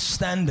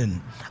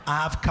understanding. I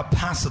have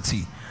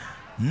capacity.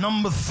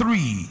 Number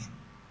 3,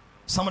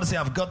 somebody say,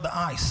 I've got the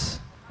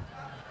eyes.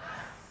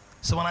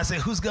 So when I say,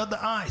 who's got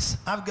the eyes?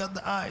 I've got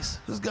the eyes.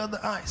 Who's got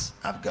the eyes?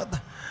 I've got the.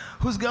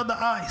 Who's got the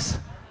eyes?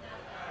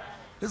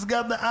 Who's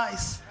got the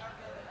eyes?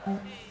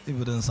 If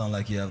it doesn't sound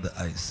like you have the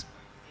eyes.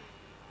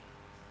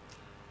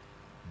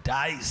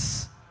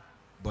 Dice.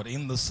 But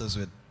in this says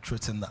we're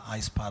treating the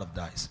eyes part of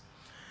dice.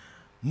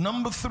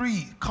 Number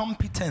 3,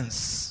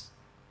 competence.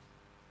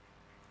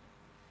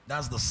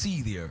 That's the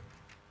C there.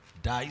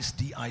 Dice,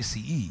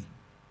 D-I-C-E.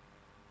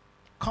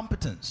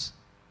 Competence.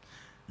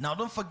 Now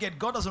don't forget,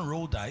 God doesn't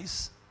roll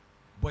dice,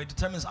 but it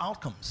determines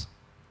outcomes.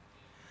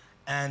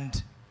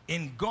 And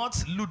in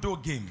God's Ludo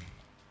game,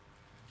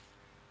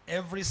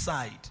 every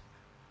side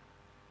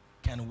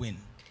can win.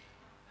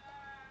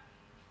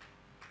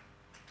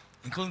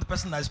 including the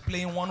person that is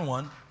playing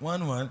 1-1,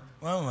 1-1,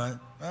 1-1,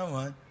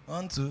 1-1,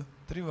 1-2,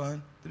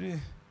 3-1, 3.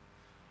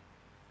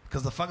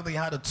 Because the fact that you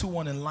had a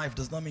 2-1 in life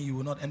does not mean you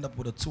will not end up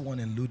with a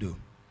 2-1 in Ludo.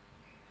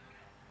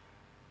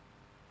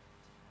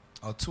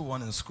 Or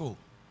 2-1 in school.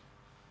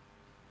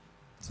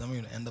 Does that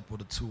mean you end up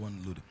with a 2-1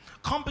 in Ludo?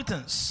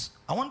 Competence.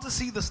 I want to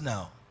see this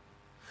now.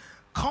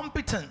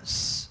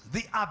 Competence.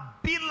 The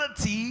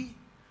ability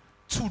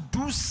to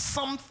do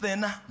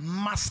something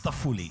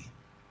masterfully.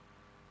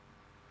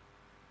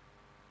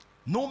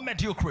 No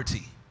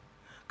mediocrity.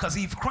 Because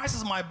if Christ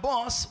is my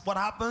boss, what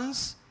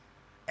happens?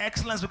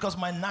 Excellence becomes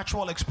my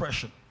natural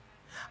expression.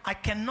 I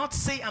cannot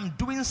say I'm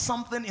doing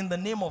something in the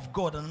name of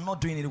God and I'm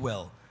not doing it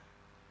well.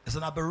 It's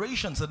an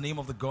aberration to the name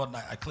of the God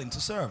I claim to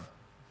serve.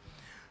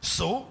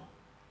 So,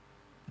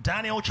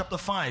 Daniel chapter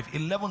 5,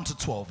 11 to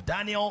 12.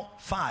 Daniel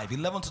 5,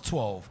 11 to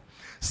 12.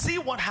 See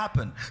what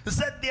happened. They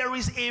said there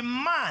is a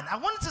man. I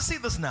wanted to see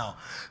this now.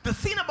 The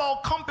thing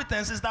about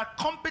competence is that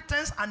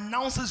competence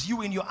announces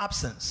you in your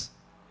absence.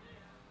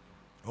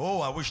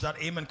 Oh, I wish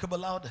that amen could be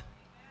louder.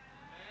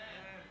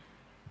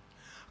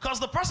 Because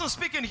the person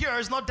speaking here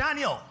is not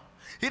Daniel.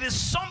 It is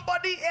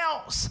somebody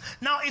else.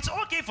 Now, it's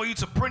okay for you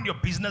to print your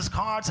business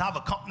cards, have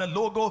a company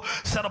logo,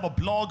 set up a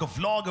blog, a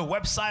vlog, a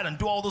website, and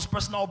do all those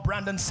personal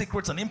branding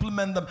secrets and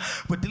implement them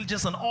with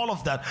diligence and all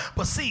of that.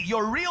 But see,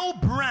 your real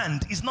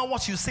brand is not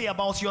what you say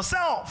about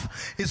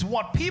yourself. It's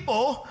what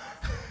people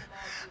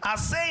are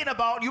saying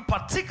about you,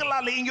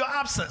 particularly in your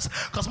absence.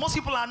 Because most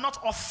people are not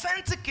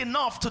authentic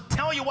enough to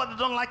tell you what they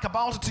don't like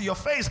about it to your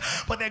face,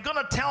 but they're going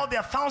to tell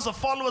their thousands of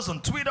followers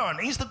on Twitter, on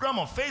Instagram,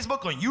 on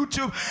Facebook, on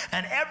YouTube,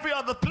 and every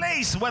other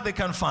place where they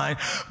can find.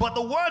 But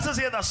the word says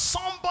here that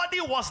somebody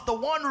was the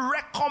one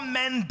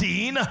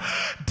recommending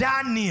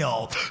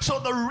Daniel. So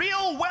the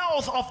real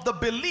wealth of the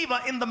believer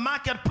in the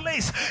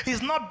marketplace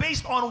is not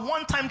based on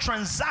one-time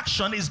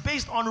transaction, it's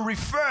based on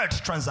referred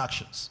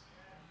transactions.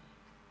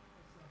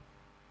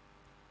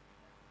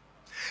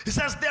 It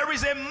says, there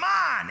is a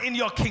man in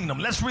your kingdom.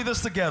 Let's read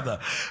this together.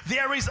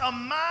 There is a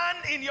man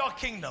in your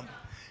kingdom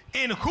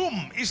in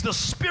whom is the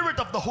Spirit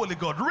of the Holy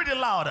God. Read it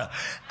louder.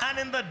 And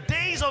in the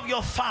days of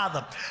your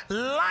father,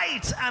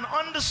 light and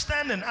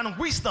understanding and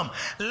wisdom,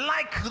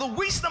 like the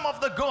wisdom of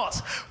the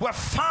gods, were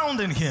found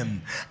in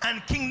him.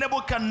 And King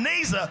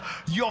Nebuchadnezzar,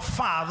 your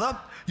father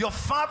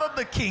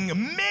the king,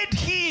 made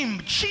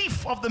him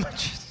chief of the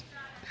magicians,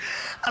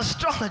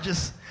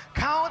 astrologers,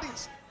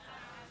 Chaldeans.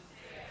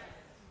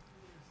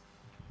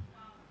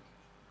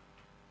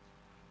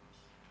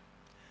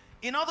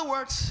 In other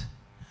words,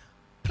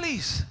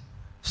 please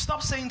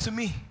stop saying to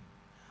me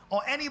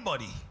or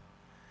anybody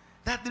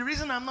that the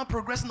reason I'm not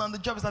progressing on the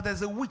job is that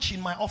there's a witch in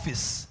my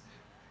office.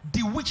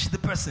 Bewitch the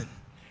person.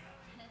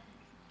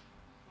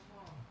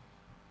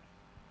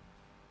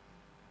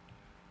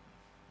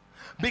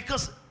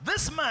 Because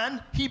this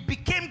man, he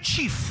became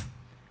chief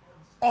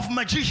of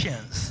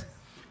magicians,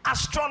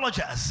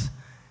 astrologers,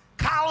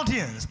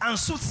 Chaldeans, and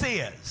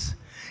soothsayers.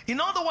 In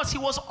other words, he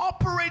was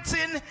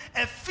operating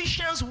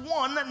Ephesians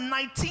 1,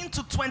 19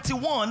 to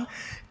 21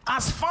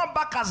 as far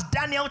back as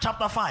Daniel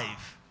chapter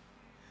 5,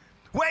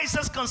 where it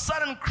says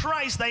concerning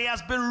Christ that he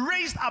has been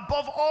raised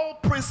above all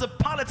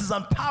principalities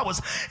and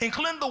powers,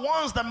 including the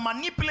ones that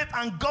manipulate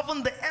and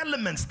govern the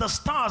elements, the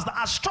stars,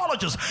 the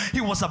astrologers.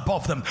 He was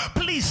above them.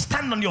 Please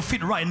stand on your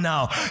feet right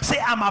now. Say,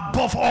 I'm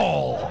above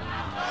all.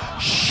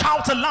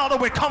 Shout louder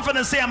with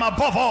confidence. Say, I'm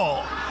above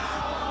all.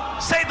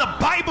 Say, the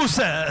Bible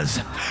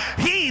says,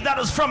 he that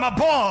is from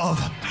above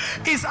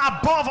is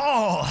above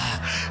all.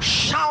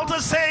 Shout the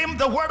same.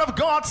 The word of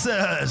God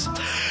says,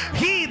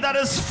 he that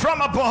is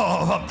from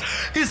above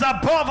is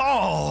above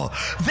all.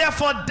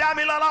 Therefore,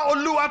 Damilala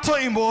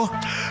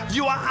Oluwatoimo,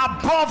 you are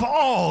above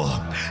all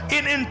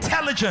in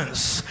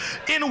intelligence,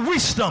 in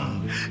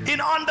wisdom, in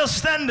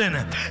understanding,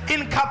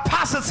 in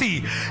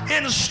capacity,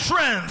 in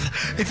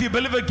strength. If you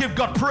believe it, give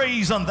God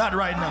praise on that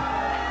right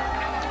now.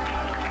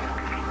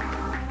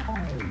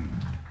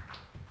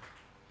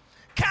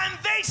 Can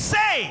they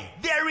say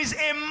there is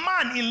a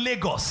man in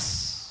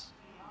Lagos?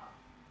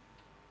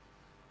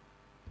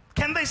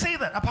 Can they say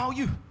that about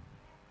you?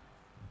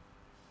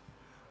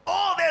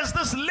 Oh, there's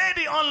this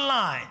lady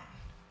online.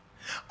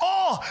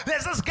 Oh,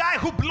 there's this guy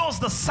who blows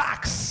the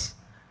sax.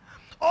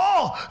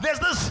 Oh, there's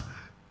this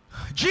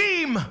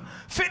gym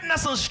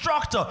fitness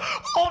instructor.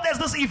 Oh, there's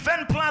this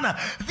event planner.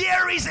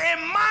 There is a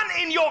man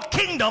in your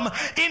kingdom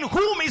in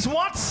whom is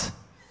what?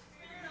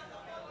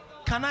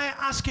 Can I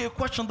ask you a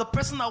question? The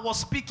person that was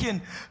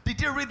speaking, did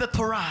he read the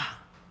Torah?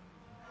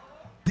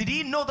 Did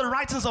he know the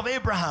writings of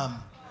Abraham?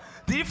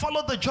 Did he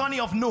follow the journey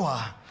of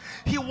Noah?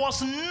 He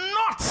was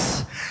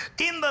not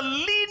in the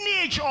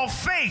lineage of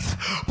faith,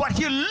 but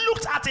he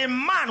looked at a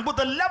man with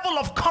a level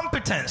of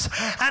competence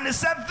and he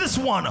said, this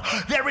one,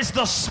 there is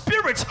the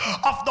Spirit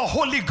of the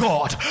Holy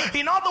God.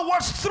 In other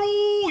words,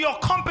 through your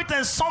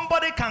competence,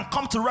 somebody can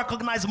come to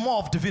recognize more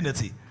of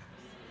divinity.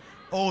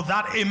 Oh,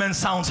 that amen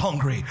sounds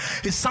hungry.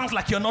 It sounds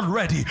like you're not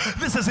ready.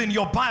 This is in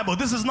your Bible.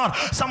 This is not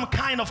some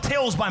kind of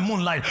tales by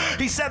moonlight.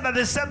 He said that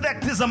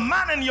there's a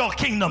man in your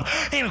kingdom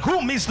in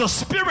whom is the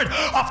Spirit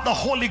of the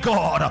Holy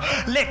God.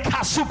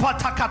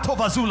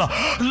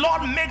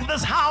 Lord, make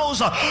this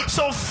house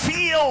so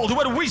filled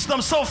with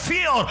wisdom, so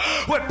filled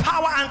with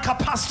power and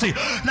capacity,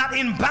 that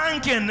in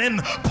banking, in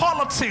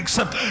politics,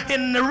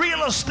 in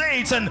real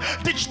estate, and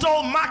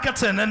digital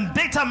marketing, and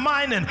data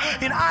mining,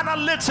 in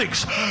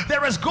analytics,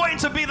 there is going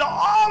to be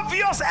the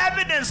obvious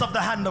evidence of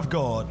the hand of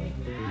God.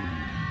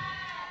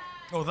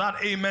 Oh, that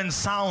amen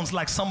sounds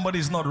like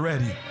somebody's not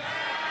ready.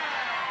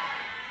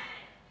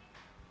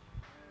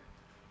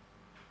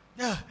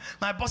 Yeah,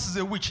 my boss is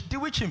a witch.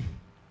 Bewitch him.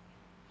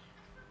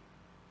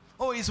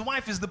 Oh, his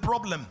wife is the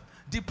problem.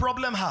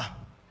 Deproblem her.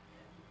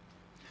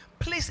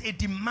 Place a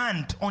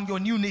demand on your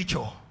new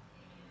nature.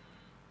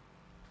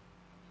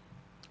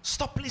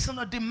 Stop placing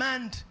a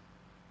demand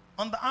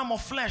on the arm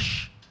of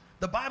flesh.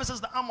 The Bible says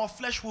the arm of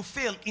flesh will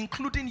fail,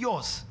 including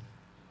yours.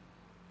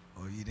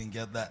 Oh, you didn't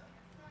get that.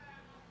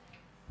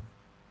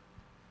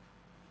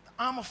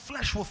 The arm of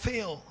flesh will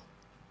fail.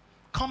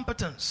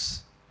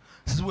 Competence.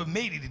 This is what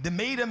made it. They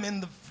made him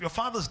in your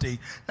father's day.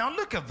 Now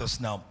look at this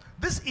now.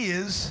 This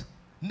is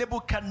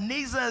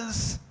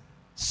Nebuchadnezzar's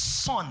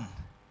son.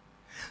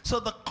 So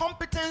the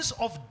competence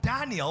of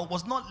Daniel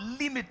was not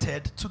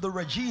limited to the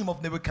regime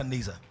of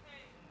Nebuchadnezzar.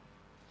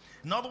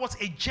 In other words,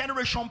 a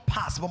generation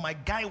passed, but my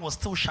guy was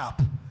still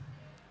sharp.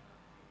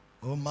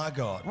 Oh my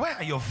God. Where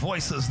are your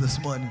voices this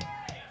morning?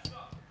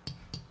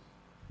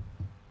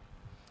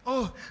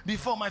 Oh,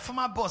 before my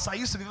former boss, I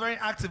used to be very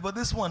active, but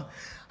this one,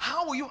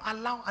 how will you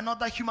allow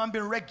another human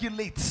being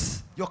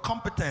regulate your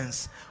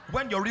competence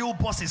when your real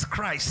boss is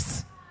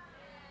Christ?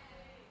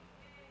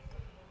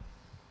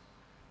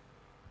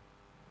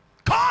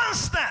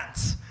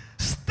 Constant,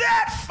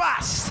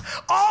 steadfast,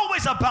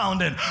 always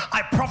abounding.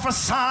 I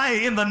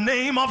prophesy in the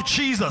name of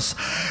Jesus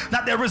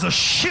that there is a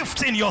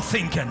shift in your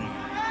thinking.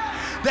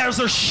 There's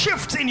a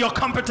shift in your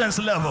competence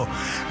level.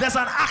 There's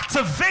an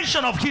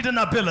activation of hidden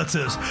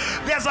abilities.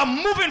 There's a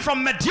moving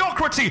from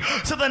mediocrity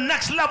to the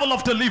next level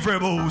of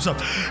deliverables.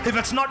 If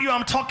it's not you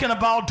I'm talking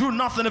about, do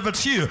nothing. If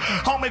it's you,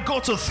 I may go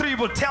to 3,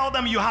 but tell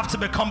them you have to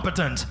be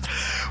competent.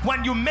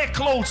 When you make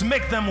clothes,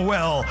 make them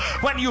well.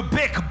 When you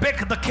bake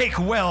the cake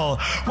well.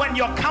 When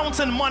you're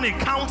counting money,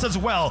 count as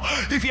well.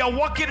 If you're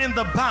working in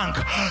the bank,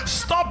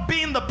 stop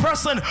being the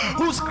person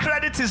whose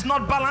credit is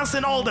not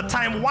balancing all the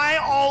time. Why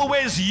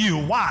always you?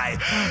 Why?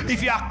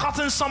 If you are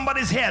cutting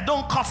somebody's hair,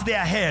 don't cut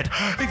their head.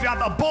 If you are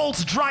the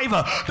Bolt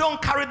driver,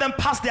 don't carry them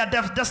past their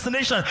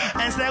destination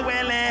and say,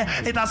 well,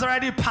 it has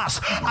already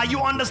passed. Are you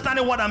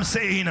understanding what I'm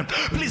saying?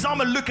 Please, I'm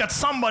gonna look at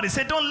somebody.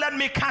 Say, don't let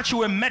me catch you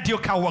with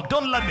mediocre work.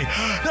 Don't let me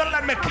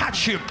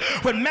catch you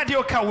with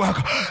mediocre work.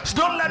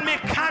 Don't let me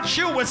catch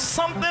you with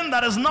something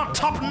that is not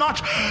top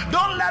notch.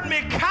 Don't let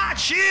me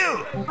catch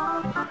you.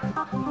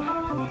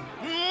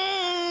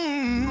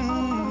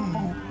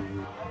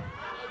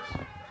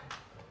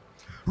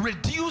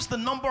 Reduce the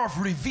number of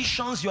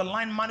revisions your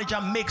line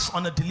manager makes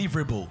on a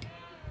deliverable.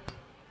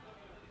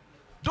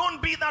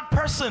 Don't be that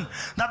person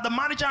that the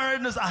manager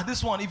knows,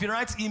 this one, if he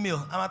writes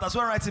email, I might as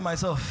well write it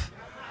myself.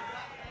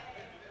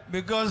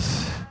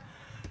 Because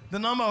the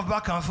number of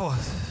back and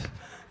forth,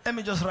 let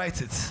me just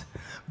write it.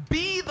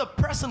 Be the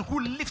person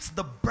who lifts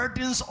the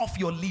burdens of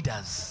your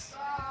leaders.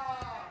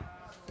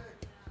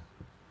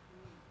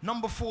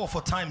 Number 4,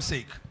 for time's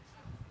sake.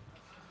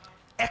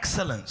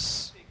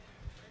 Excellence.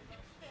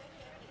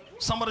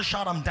 Somebody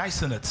shout, I'm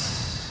dicing it.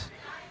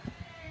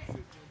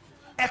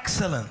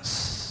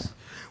 Excellence.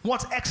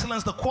 What's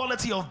excellence? The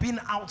quality of being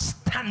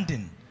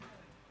outstanding.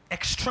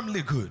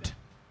 Extremely good.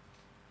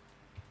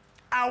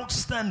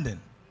 Outstanding.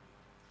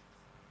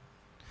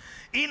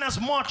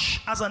 Inasmuch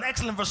as an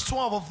excellent, verse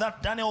 12 of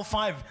that Daniel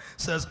 5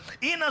 says,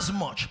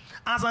 inasmuch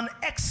as an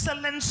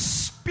excellent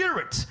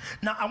spirit.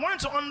 Now, I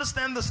want you to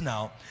understand this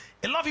now.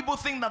 A lot of people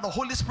think that the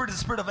Holy Spirit is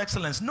the spirit of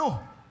excellence. No.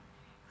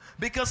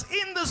 Because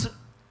in this,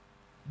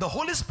 the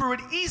Holy Spirit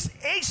is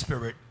a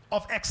spirit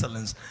of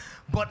excellence,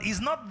 but he's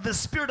not the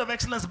spirit of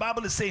excellence the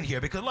Bible is saying here,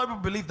 because a lot of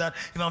people believe that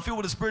if I'm filled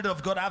with the Spirit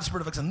of God, I have the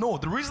spirit of excellence. No,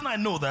 the reason I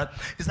know that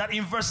is that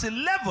in verse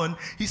 11,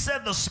 he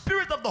said the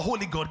Spirit of the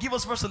Holy God, give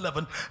us verse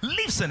 11,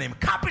 lives in him,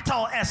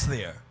 capital S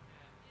there.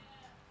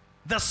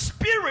 The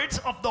Spirit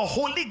of the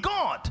Holy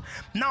God.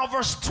 Now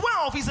verse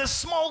 12 is a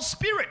small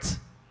spirit.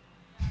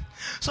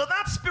 So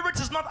that spirit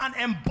is not an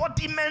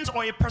embodiment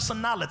or a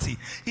personality.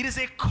 It is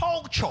a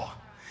culture,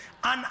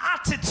 an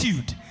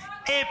attitude,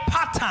 a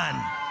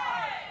pattern,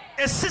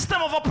 a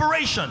system of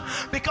operation.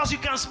 Because you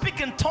can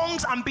speak in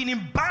tongues and be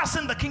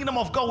embarrassing the kingdom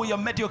of God with your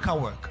mediocre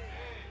work.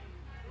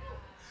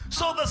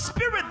 So the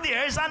spirit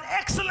there is an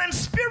excellent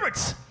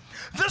spirit.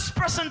 This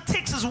person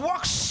takes his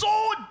work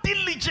so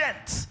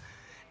diligent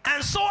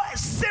and so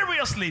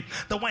seriously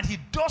that when he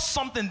does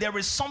something, there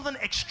is something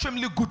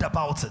extremely good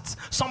about it.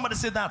 Somebody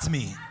say, that's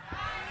me.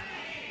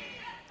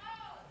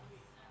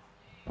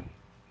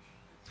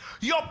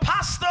 Your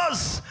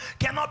pastors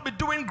cannot be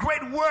doing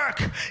great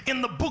work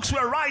in the books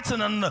we're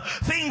writing and the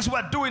things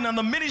we're doing and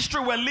the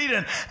ministry we're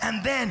leading.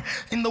 And then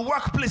in the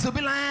workplace, they'll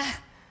be like,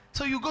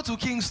 so you go to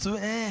Kings too?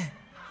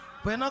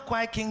 But you're not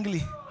quite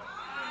kingly.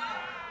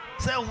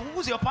 So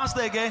who's your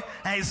pastor again?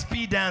 Hey,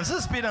 Speed Dance.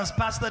 Who's Speed Dance?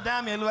 Pastor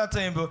Damian.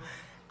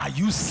 Are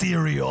you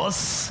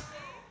serious?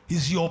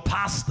 He's your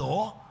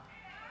pastor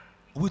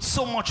with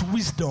so much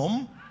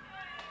wisdom,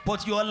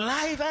 but your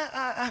life,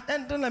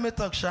 and don't let me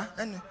talk, Sha.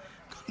 And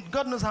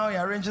God knows how he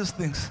arranges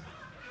things.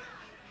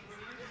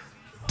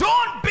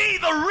 Don't be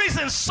the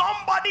reason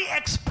somebody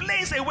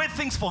explains away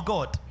things for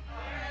God.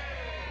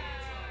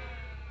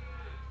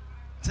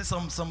 Say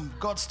some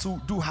gods too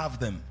do have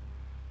them.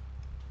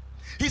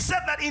 He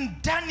said that in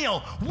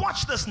Daniel,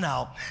 watch this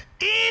now,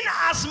 in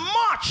as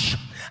much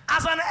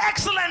as an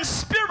excellent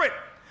spirit,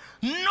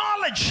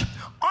 knowledge,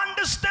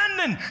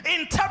 understanding,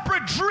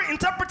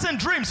 interpreting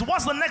dreams.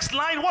 What's the next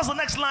line? What's the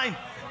next line?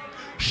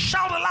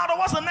 Shout louder.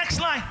 What's the next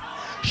line?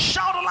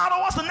 Shout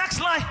louder. What's the next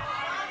line?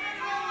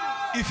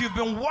 If you've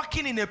been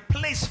working in a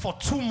place for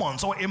 2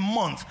 months or a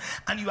month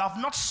and you have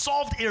not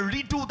solved a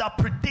riddle that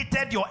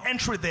predated your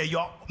entry there,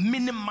 you're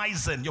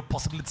minimizing your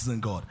possibilities in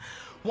God.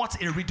 What's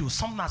a riddle?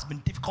 Something that's been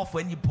difficult for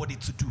anybody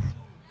to do.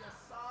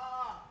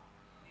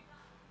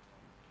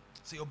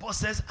 So your boss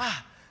says,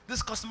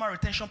 this customer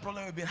retention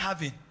problem we've been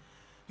having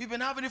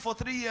it for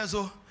 3 years.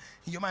 Oh,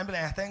 in your mind be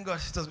like, thank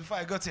God, it was before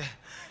I got here.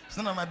 It's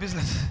none of my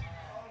business.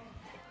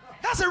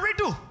 That's a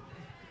riddle.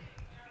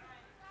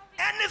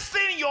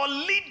 Anything your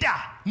leader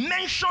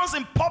mentions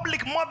in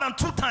public more than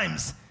 2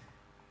 times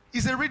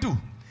is a riddle.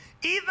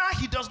 Either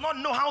he does not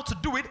know how to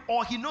do it,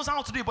 or he knows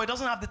how to do it but he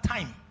doesn't have the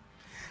time.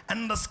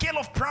 And the scale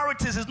of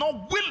priorities is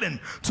not willing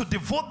to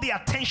devote the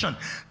attention.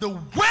 The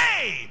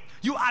way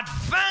you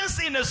advance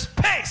in a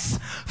space,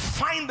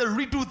 find the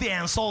riddle there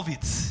and solve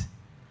it.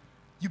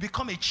 You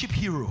become a cheap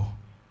hero.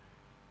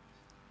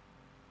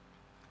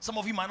 Some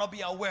of you might not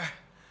be aware.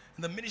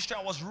 In the ministry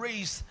I was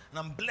raised, and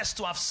I'm blessed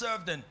to have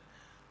served in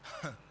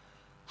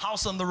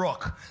House on the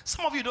Rock.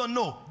 Some of you don't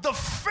know. The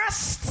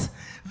first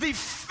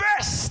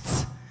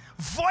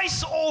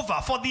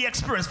voiceover for the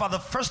experience, for the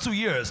first 2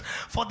 years,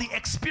 for the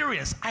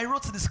experience, I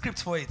wrote the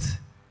script for it.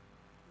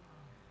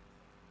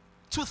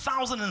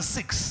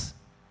 2006.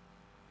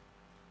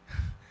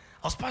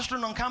 I was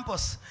pastoring on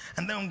campus,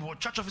 and then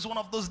church office one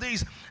of those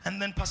days,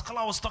 and then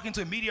Pascala was talking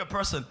to a media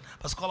person.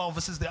 Pascala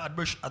oversees the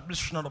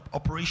administration of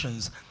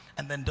operations,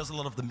 and then does a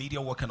lot of the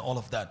media work and all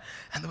of that.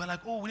 And they were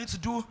like, oh, we need to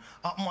do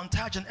a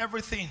montage and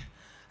everything.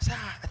 I said,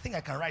 I think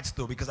I can write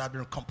though, because I've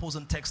been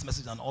composing text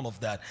messages and all of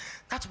that.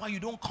 That's why you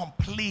don't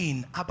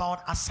complain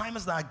about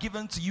assignments that are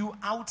given to you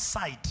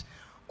outside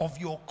of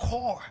your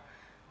core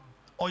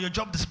or your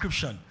job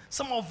description.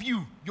 Some of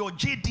you, your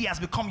JD has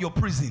become your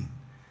prison.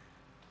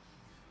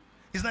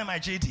 It's not my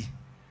JD.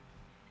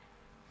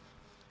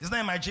 It's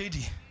not my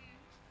JD.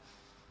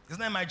 It's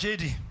not my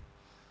JD.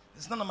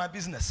 It's none of my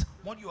business.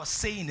 What you are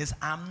saying is,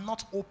 I'm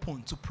not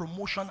open to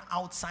promotion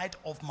outside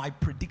of my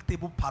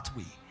predictable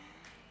pathway.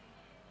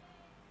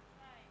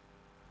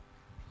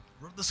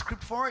 Wrote the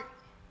script for it.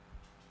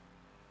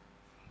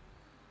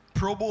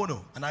 Pro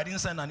bono. And I didn't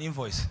send an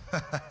invoice.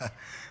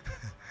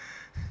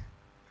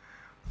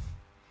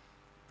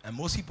 And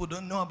most people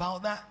don't know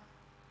about that.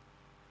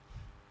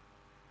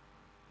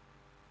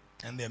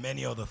 And there are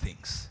many other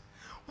things.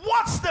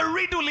 What's the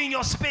riddle in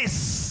your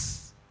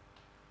space?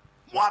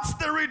 What's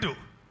the riddle?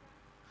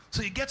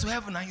 So you get to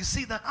heaven and you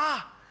see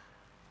that,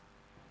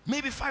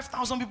 maybe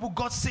 5,000 people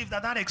got saved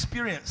at that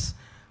experience.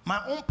 My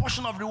own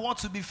portion of reward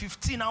to be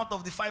 15 out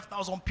of the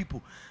 5,000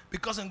 people.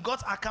 Because in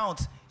God's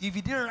account, if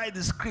he didn't write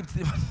the script,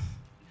 they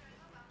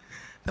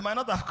might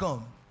not have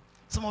come.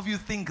 Some of you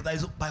think that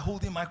is by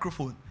holding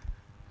microphone.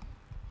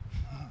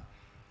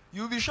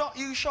 You'll be shocked.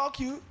 He'll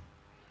shock you.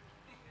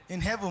 In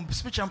heaven,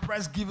 speech and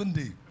prize given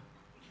day.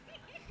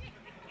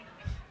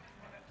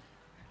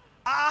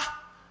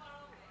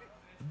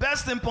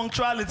 Best in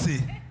punctuality.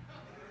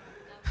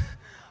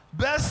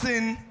 Best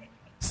in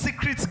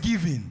secret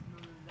giving.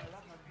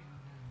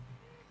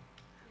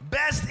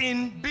 Best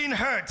in being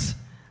hurt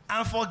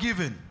and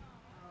forgiven.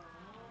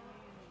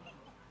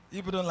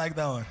 People don't like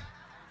that one.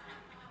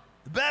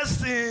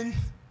 Best in,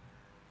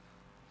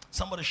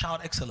 somebody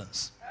shout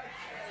excellence.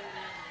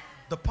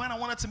 The point I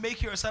wanted to make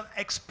here is that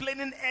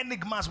explaining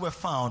enigmas were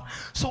found.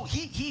 So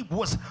he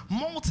was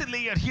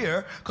multi-layered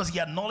here because he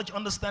had knowledge,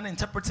 understanding,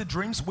 interpreted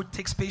dreams, which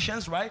takes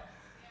patience, right?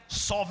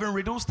 Solving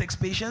riddles takes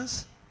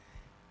patience.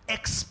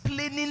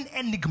 Explaining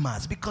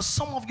enigmas, because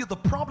some of you, the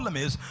problem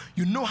is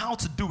you know how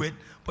to do it,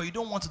 but you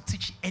don't want to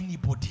teach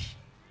anybody.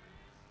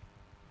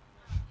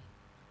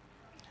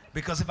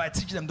 Because if I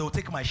teach them, they'll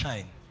take my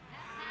shine.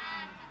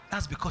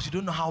 That's because you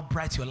don't know how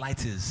bright your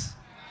light is.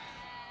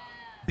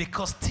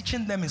 Because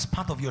teaching them is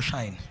part of your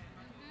shine.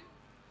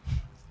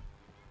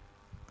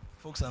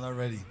 Folks are not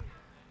ready.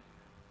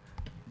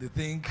 They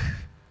think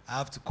I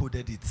have to code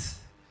edit.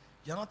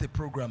 You're not a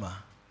programmer.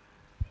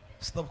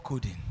 Stop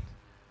coding.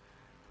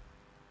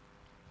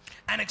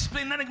 And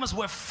explain enigmas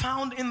were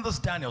found in this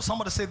Daniel.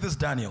 Somebody say this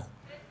Daniel.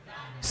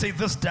 Say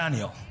this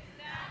Daniel.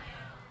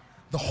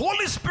 The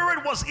Holy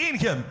Spirit was in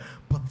him,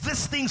 but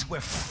these things were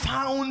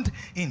found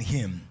in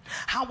him.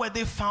 How were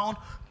they found?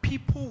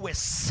 People were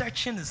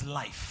searching his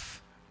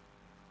life,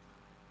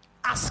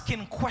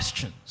 asking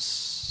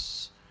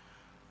questions,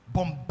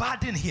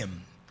 bombarding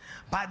him.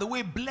 By the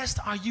way, blessed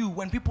are you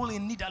when people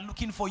in need are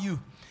looking for you.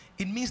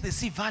 It means they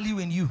see value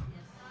in you.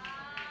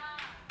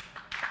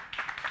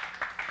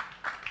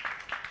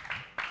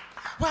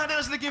 Why are they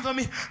looking for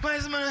me? Why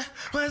is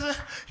it?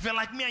 If you're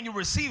like me and you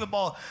receive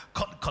about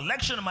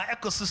collection in my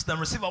ecosystem,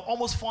 receive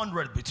almost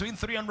 400, between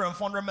 300 and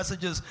 400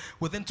 messages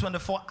within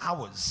 24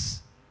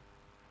 hours.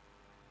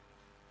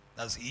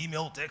 That's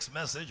email, text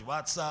message,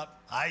 WhatsApp,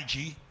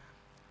 IG.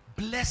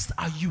 Blessed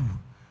are you.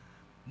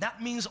 That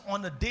means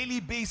on a daily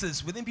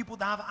basis, within people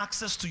that have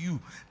access to you,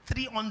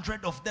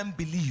 300 of them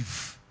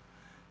believe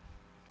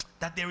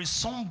that there is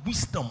some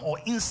wisdom or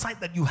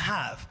insight that you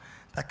have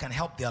that can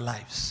help their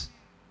lives.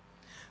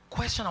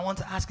 Question I want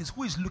to ask is,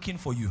 who is looking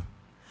for you?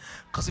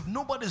 Because if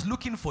nobody's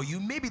looking for you,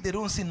 maybe they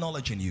don't see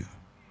knowledge in you.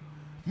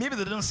 Maybe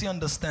they don't see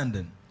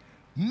understanding.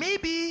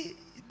 Maybe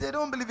they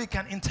don't believe you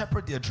can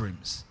interpret their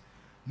dreams.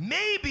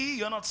 Maybe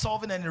you're not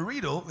solving any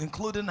riddle,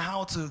 including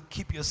how to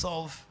keep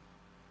yourself.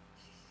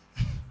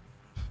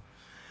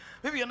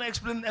 Maybe you're not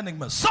explaining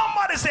enigmas.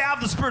 Somebody say, I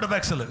have the spirit of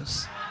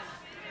excellence.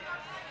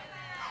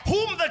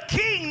 Whom the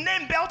king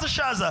named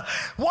Belteshazzar.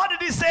 What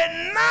did he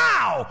say?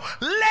 Now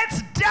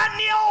let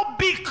Daniel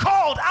be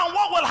called. And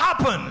what will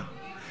happen?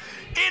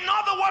 In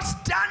other words,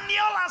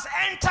 Daniel has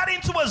entered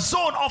into a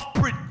zone of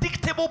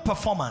predictable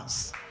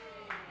performance.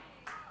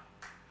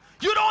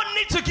 You don't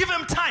need to give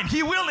him time.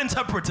 He will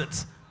interpret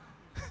it.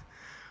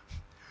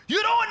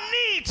 You don't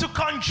need to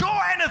conjure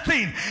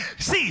anything.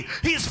 See,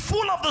 he's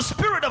full of the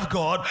Spirit of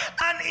God,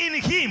 and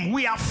in him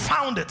we have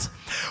found it.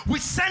 We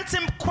sent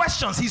him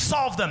questions, he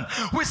solved them.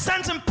 We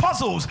sent him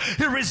puzzles,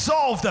 he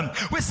resolved them.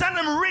 We sent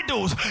him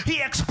riddles,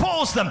 he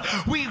exposed them.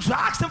 We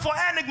asked him for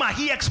enigma,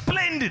 he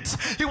explained it.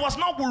 He was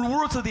not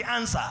wuru to the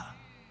answer.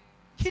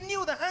 He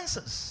knew the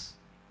answers.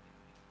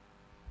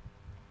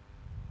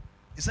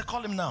 He said,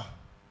 call him now.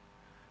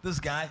 This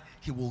guy,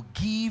 he will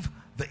give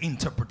the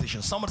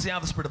interpretation. Somebody say, I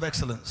have the spirit of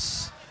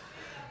excellence.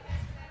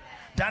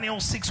 Daniel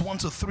 6,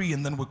 1-3,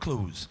 and then we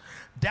close.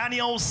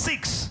 Daniel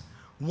 6,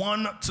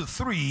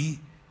 1-3,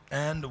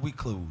 and we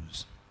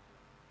close.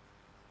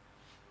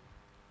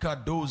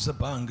 Kadoza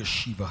banga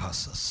shiva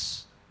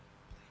hasas.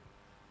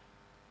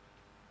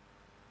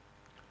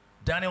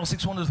 Daniel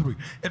 6, 1-3.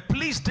 It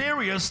pleased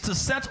Darius to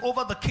set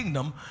over the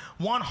kingdom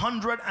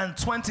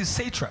 120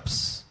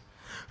 satraps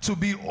to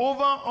be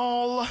over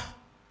all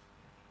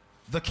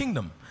the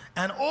kingdom,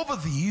 and over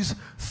these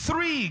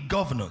 3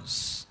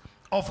 governors,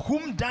 of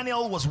whom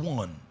Daniel was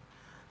one,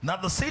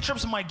 that the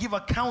satraps might give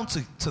account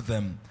to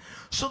them,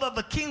 so that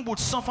the king would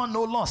suffer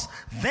no loss.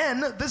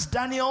 Then this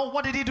Daniel,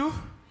 what did he do?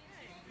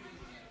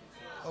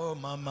 Oh,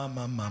 mama.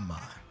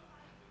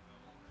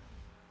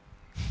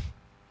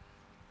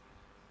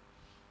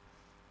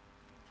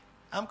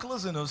 I'm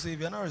closing now. See, if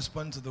you're not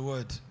responding to the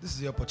word, this is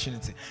the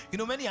opportunity. You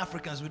know, many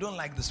Africans, we don't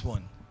like this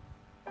one.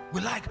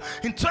 We like,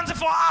 in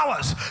 24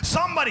 hours,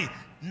 somebody.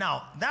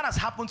 Now, that has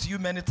happened to you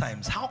many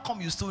times. How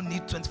come you still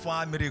need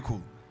 24-hour miracle?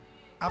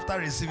 After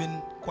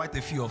receiving quite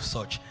a few of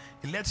such,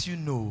 it lets you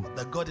know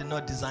that God did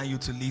not design you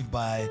to live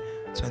by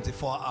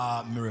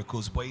 24-hour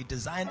miracles, but he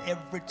designed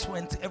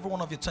every one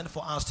of your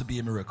 24 hours to be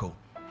a miracle.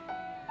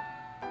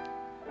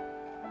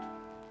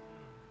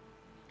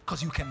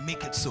 Because you can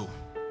make it so.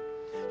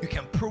 You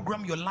can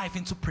program your life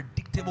into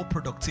predictable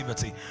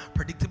productivity,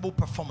 predictable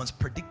performance,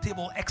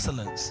 predictable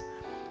excellence.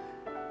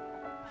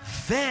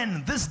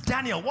 Then this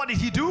Daniel, what did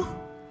he do?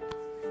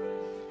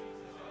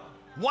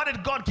 What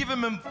did God give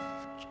him in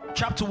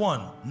chapter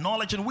 1?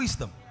 Knowledge and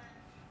wisdom.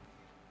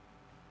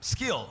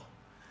 Skill.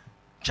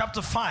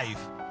 Chapter 5,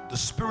 the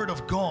Spirit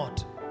of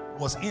God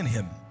was in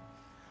him.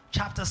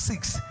 Chapter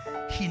 6,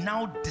 he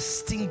now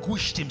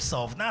distinguished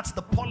himself. That's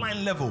the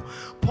Pauline level.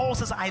 Paul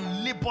says, I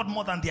labored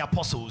more than the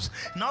apostles.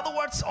 In other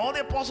words, all the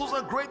apostles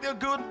are great, they're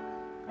good.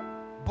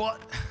 But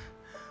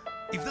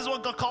if this is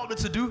what God called me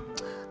to do,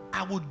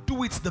 I will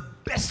do it the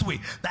best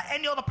way. That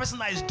any other person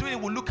that is doing it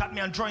will look at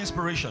me and draw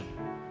inspiration.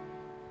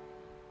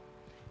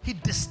 He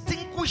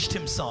distinguished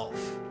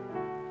himself.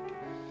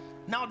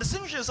 Now,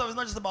 distinguishing yourself is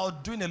not just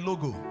about doing a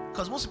logo,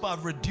 because most people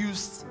have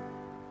reduced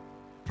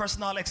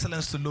personal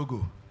excellence to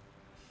logo.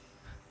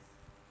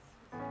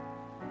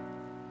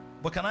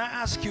 But can I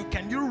ask you,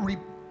 can you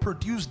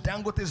reproduce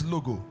Dangote's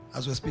logo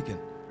as we're speaking?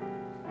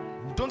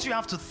 Don't you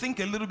have to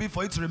think a little bit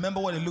for you to remember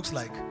what it looks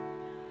like?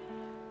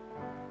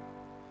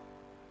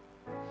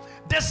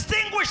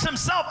 Distinguished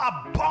himself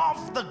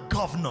above the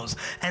governors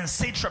and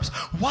satraps.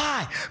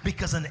 Why?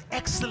 Because an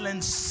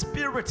excellent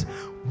spirit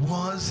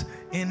was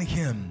in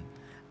him.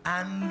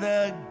 And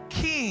the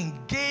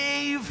king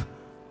gave,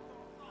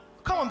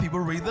 come on people,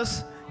 read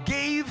this,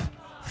 gave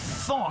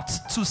thought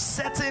to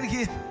setting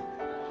him.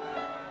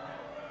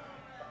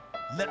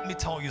 Let me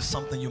tell you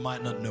something you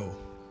might not know.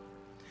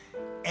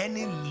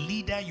 Any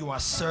leader you are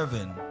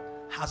serving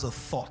has a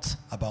thought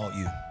about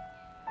you.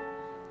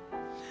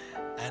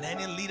 And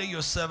any leader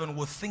you're serving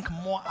will think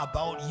more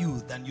about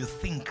you than you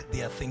think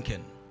they are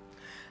thinking.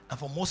 And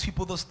for most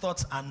people, those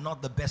thoughts are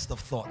not the best of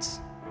thoughts.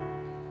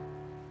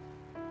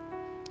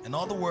 In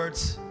other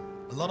words,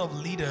 a lot of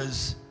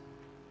leaders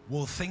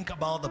will think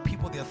about the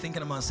people they're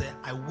thinking about and say,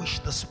 I wish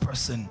this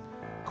person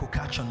could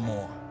catch on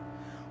more.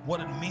 What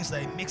it means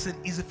that it makes it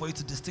easy for you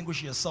to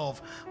distinguish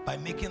yourself by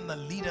making the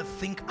leader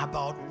think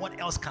about what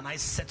else can I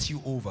set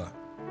you over.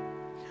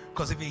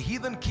 Because if a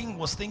heathen king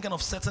was thinking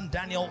of setting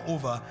Daniel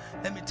over,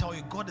 let me tell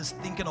you, God is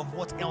thinking of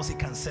what else he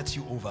can set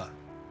you over.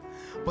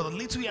 But the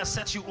little he has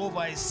set you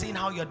over is seeing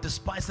how you're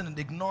despising and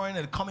ignoring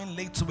it, coming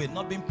late to it,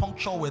 not being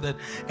punctual with it,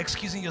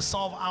 excusing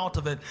yourself out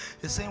of it.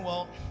 He's saying,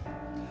 well,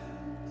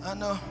 I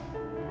know,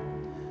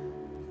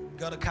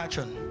 gotta catch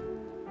on.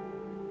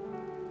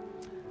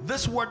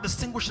 This word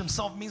distinguish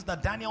himself means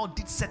that Daniel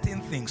did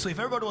certain things. So if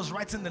everybody was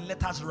writing the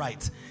letters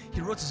right, he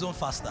wrote his own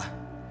faster.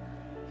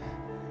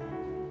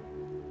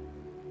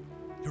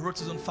 He wrote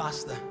his own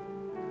faster.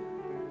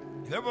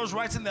 If everybody was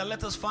writing their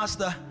letters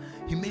faster,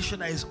 he made sure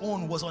that his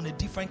own was on a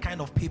different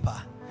kind of paper.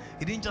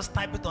 He didn't just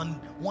type it on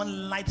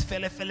one light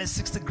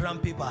 60-gram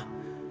paper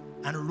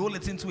and roll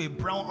it into a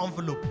brown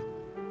envelope.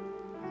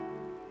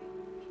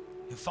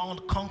 He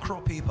found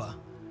Concro paper.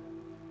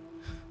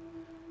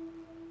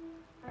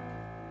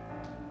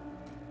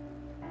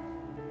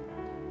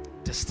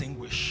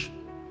 Distinguish.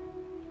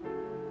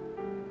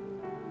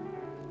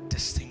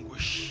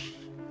 Distinguish.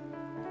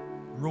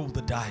 Roll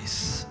the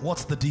dice.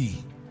 What's the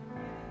D?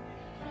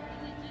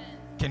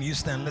 Can you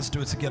stand? Let's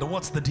do it together.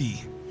 What's the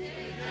D?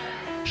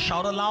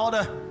 Shout it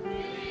louder.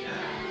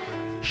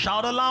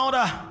 Shout it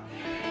louder.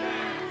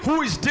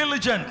 Who is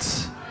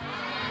diligent?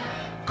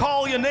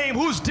 Call your name.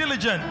 Who's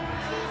diligent?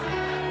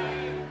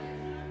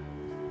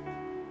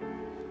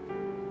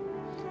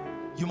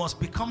 You must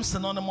become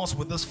synonymous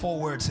with these 4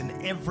 words in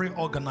every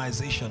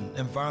organization,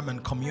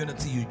 environment,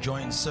 community you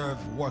join, serve,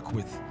 work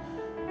with.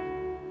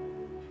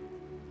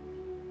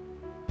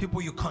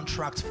 People you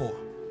contract for.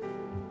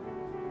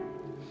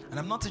 And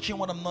I'm not teaching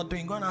what I'm not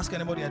doing. Go and ask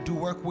anybody I do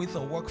work with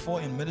or work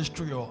for in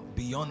ministry or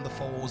beyond the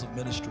 4 walls of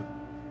ministry.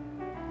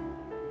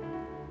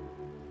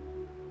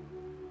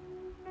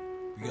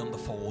 Beyond the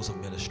 4 walls of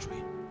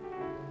ministry.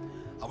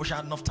 I wish I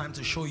had enough time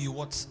to show you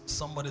what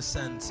somebody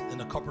sent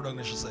in a corporate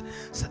organization.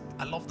 Said,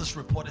 I love this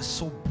report, it's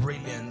so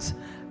brilliant.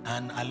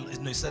 And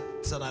he said,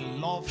 I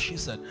love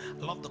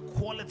the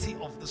quality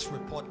of this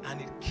report,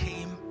 and it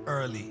came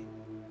early.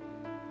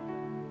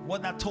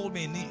 What that told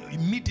me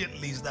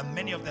immediately is that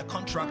many of their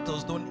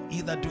contractors don't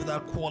either do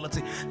that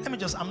quality.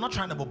 I'm not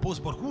trying to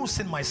boast, but who's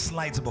seen my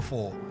slides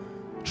before?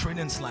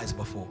 Training slides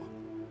before?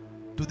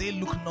 Do they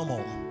look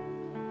normal?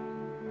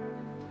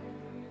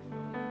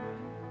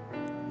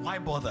 Why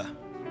bother?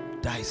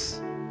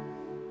 Dice.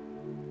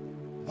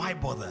 Why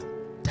bother?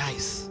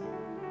 Dice.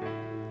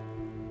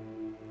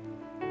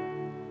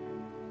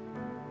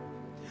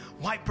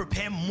 Why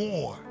prepare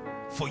more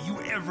for you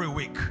every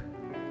week?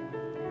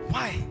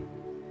 Why?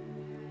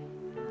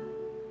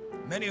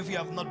 Many of you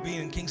have not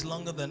been in Kings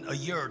longer than a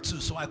year or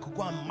 2, so I could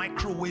go and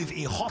microwave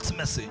a hot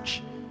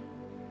message.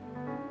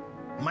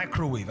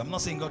 Microwave. I'm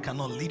not saying God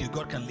cannot lead you.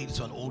 God can lead you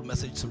to an old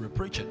message to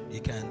repreach it. He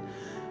can.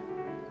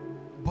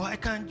 But I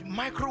can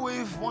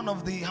microwave one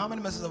of the, how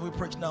many messages have we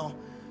preached now?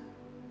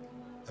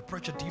 I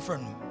preach a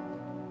different,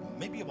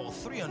 maybe about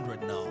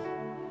 300 now.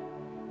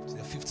 So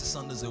there are 50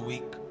 Sundays a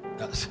week.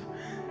 That's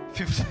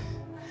 50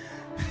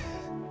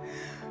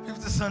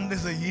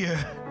 Sundays a year,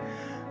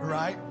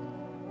 right?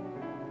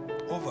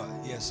 Over,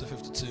 yes, so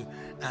 52.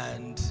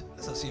 And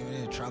let's assume we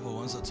need to travel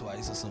once or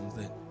twice or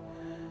something.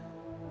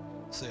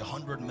 Say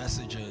 100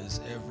 messages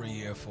every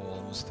year for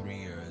almost 3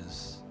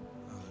 years,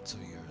 2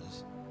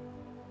 years.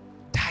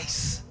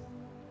 Dice.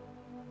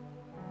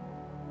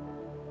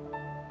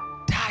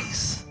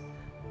 Dice.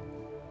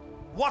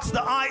 What's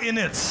the I in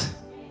it?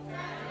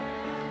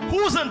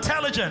 Who's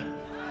intelligent?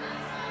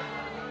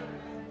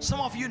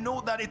 Some of you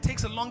know that it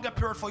takes a longer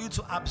period for you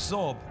to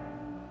absorb.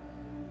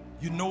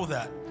 You know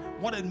that.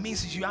 What it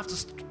means is you have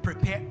to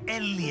prepare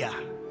earlier.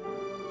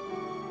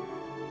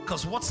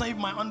 Because what some of you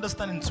might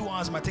understand in 2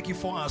 hours might take you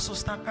 4 hours. So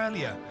start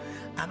earlier.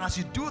 And as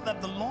you do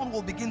that, the Lord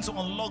will begin to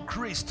unlock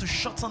grace to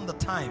shorten the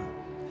time.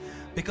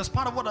 Because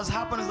part of what has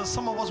happened is that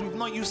some of us, we've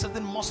not used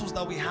certain muscles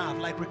that we have,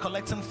 like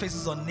recollecting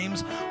faces or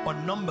names or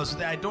numbers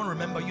that I don't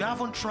remember. You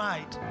haven't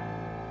tried.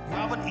 You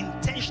haven't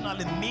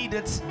intentionally made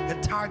it a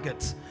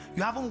target.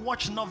 You haven't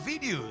watched enough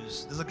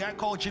videos. There's a guy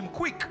called Jim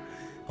Quick.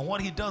 And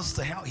what he does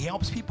to help, he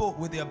helps people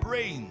with their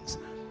brains,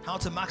 how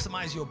to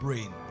maximize your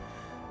brain.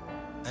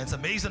 And it's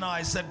amazing how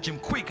I said Jim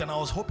Quick, and I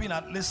was hoping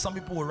at least some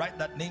people will write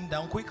that name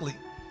down quickly.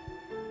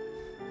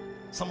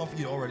 Some of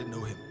you already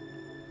know him.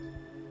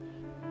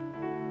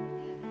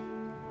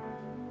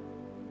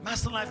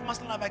 Master Life,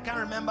 I can't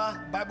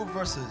remember Bible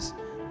verses.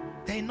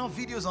 There are enough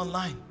videos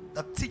online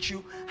that teach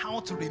you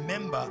how to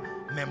remember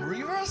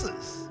memory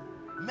verses.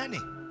 Many.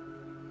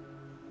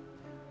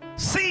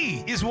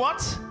 C is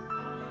what?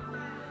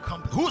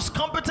 Who's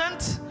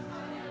competent?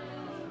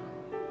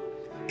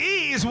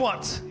 E is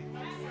what?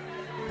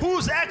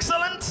 Who's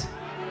excellent?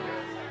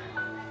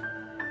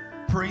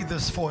 pray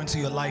this for into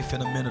your life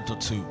in a minute or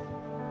two.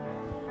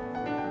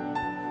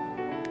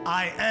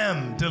 I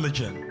am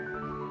diligent.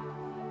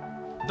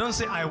 Don't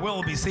say I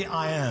will be, say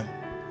I am.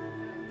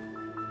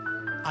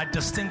 I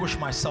distinguish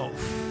myself.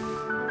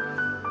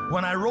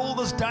 When I roll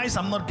this dice,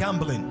 I'm not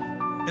gambling.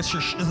 It's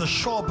a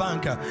sure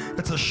banker.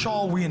 It's a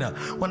sure winner.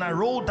 When I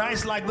roll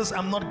dice like this,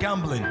 I'm not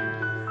gambling.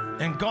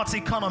 In God's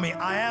economy,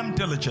 I am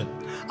diligent.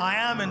 I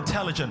am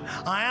intelligent.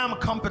 I am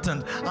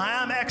competent.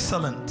 I am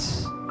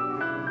excellent.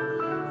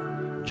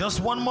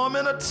 Just one more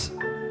minute.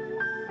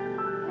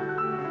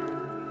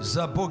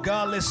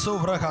 Zabogale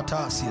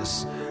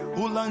sovrahatasius.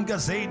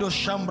 Ulangazedo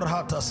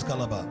shambrahatas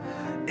kalaba.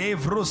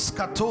 Evrus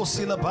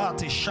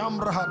katosilabati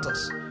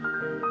shambrahatas.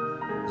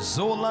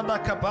 Zola da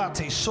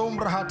kabati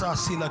sombrahata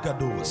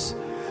silagaduas.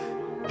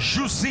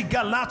 Jusi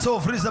galato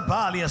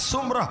vrizabalia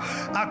sombra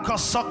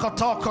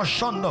akosokoto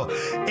koshondo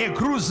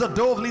egruza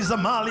dovli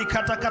zamali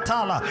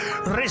katakatala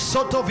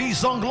resoto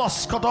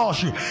vizonglos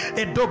kodoshi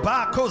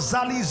edobako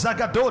zali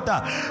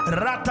zagadoda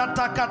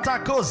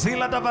ratatakatako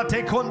zila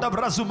davate konda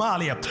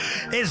brazumalia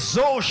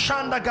ezo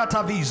shanda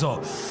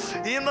gatavizo.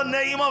 In the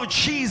name of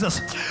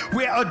Jesus,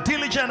 we are a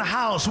diligent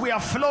house. We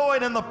are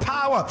flowing in the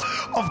power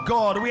of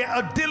God. We are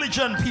a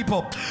diligent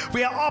people.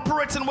 We are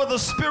operating with the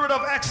spirit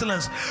of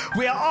excellence.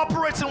 We are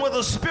operating with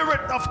the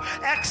spirit of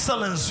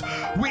excellence.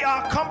 We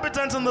are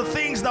competent in the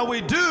things that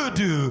we do.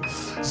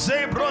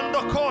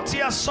 Zebrondo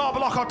kotia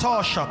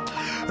soblokotosha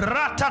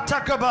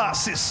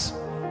ratatakabasis.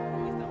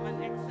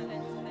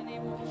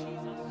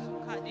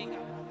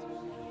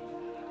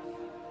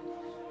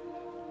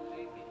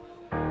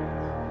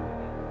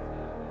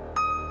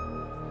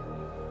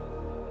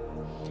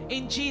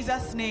 In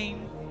Jesus'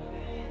 name,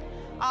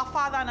 our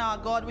Father and our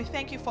God, we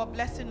thank you for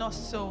blessing us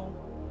so.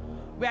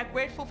 We are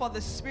grateful for the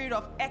spirit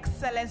of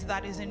excellence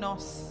that is in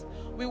us.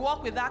 We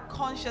walk with that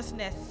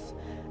consciousness,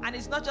 and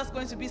it's not just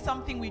going to be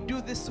something we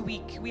do this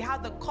week. We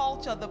have the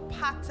culture, the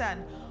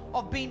pattern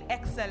of being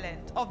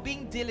excellent, of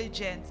being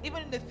diligent,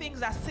 even in the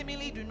things that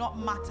seemingly do not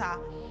matter,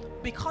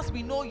 because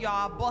we know you're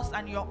our boss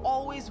and you're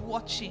always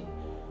watching.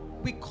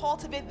 We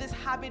cultivate this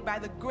habit by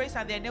the grace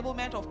and the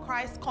enablement of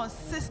Christ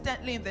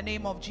consistently in the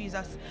name of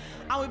Jesus.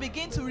 And we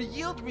begin to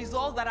yield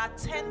results that are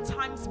 10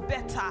 times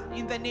better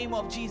in the name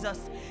of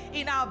Jesus.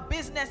 In our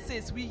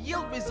businesses, we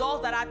yield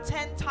results that are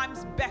 10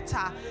 times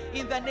better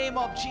in the name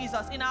of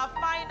Jesus. In our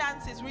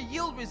finances, we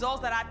yield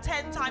results that are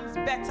 10 times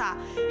better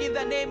in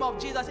the name of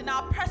Jesus. In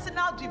our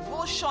personal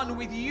devotion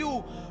with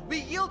you,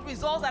 we yield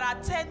results that are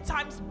 10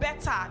 times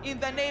better in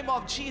the name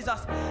of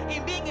Jesus.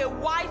 In being a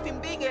wife, in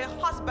being a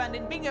husband,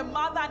 in being a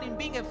mother, and in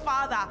being a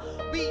father,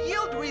 we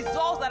yield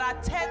results that are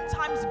 10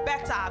 times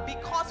better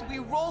because we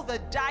roll the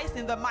dice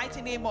in the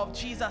mighty name of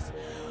Jesus.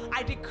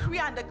 I decree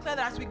and declare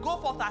that as we go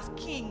forth as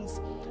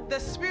kings, the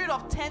spirit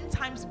of 10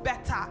 times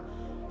better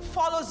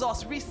follows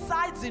us,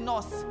 resides in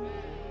us,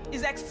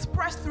 is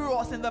expressed through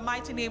us in the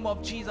mighty name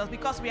of Jesus,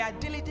 because we are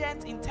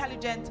diligent,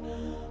 intelligent,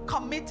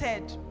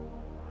 committed,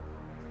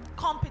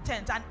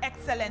 competent, and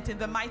excellent in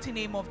the mighty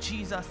name of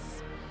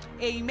Jesus.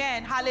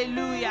 Amen.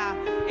 Hallelujah.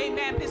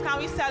 Amen. Please, can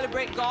we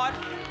celebrate God?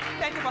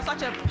 Thank you for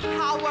such a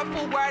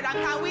powerful word. And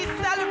can we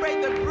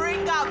celebrate the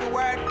bringer of the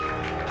word,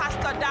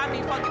 Pastor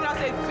Dami, for giving us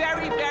a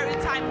very, very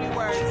timely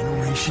word.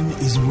 Generation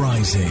is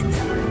rising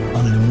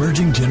on an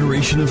emerging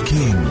generation of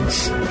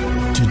kings.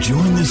 To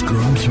join this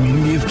growing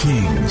community of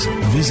kings,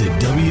 visit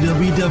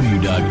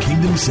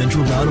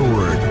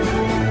www.kingdomcentral.org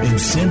and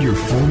send your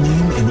full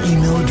name and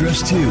email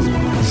address to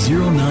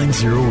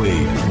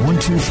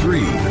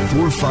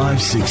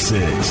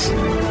 0908-123-4566.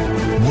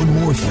 One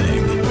more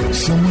thing,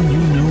 someone you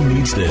know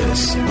needs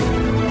this.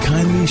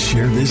 Kindly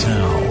share this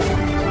now.